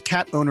and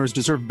cat owners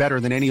deserve better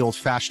than any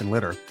old-fashioned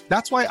litter.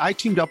 That's why I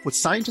teamed up with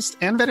scientists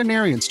and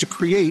veterinarians to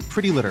create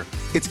Pretty Litter.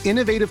 Its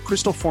innovative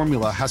crystal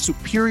formula has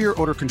superior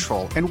odor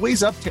control and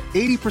weighs up to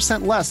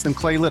 80% less than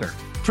clay litter.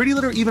 Pretty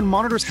Litter even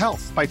monitors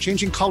health by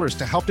changing colors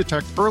to help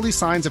detect early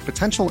signs of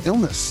potential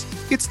illness.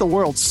 It's the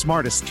world's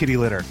smartest kitty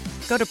litter.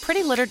 Go to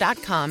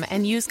prettylitter.com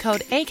and use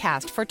code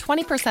ACAST for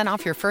 20%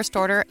 off your first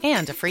order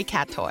and a free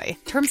cat toy.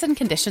 Terms and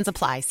conditions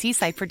apply. See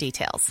site for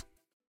details.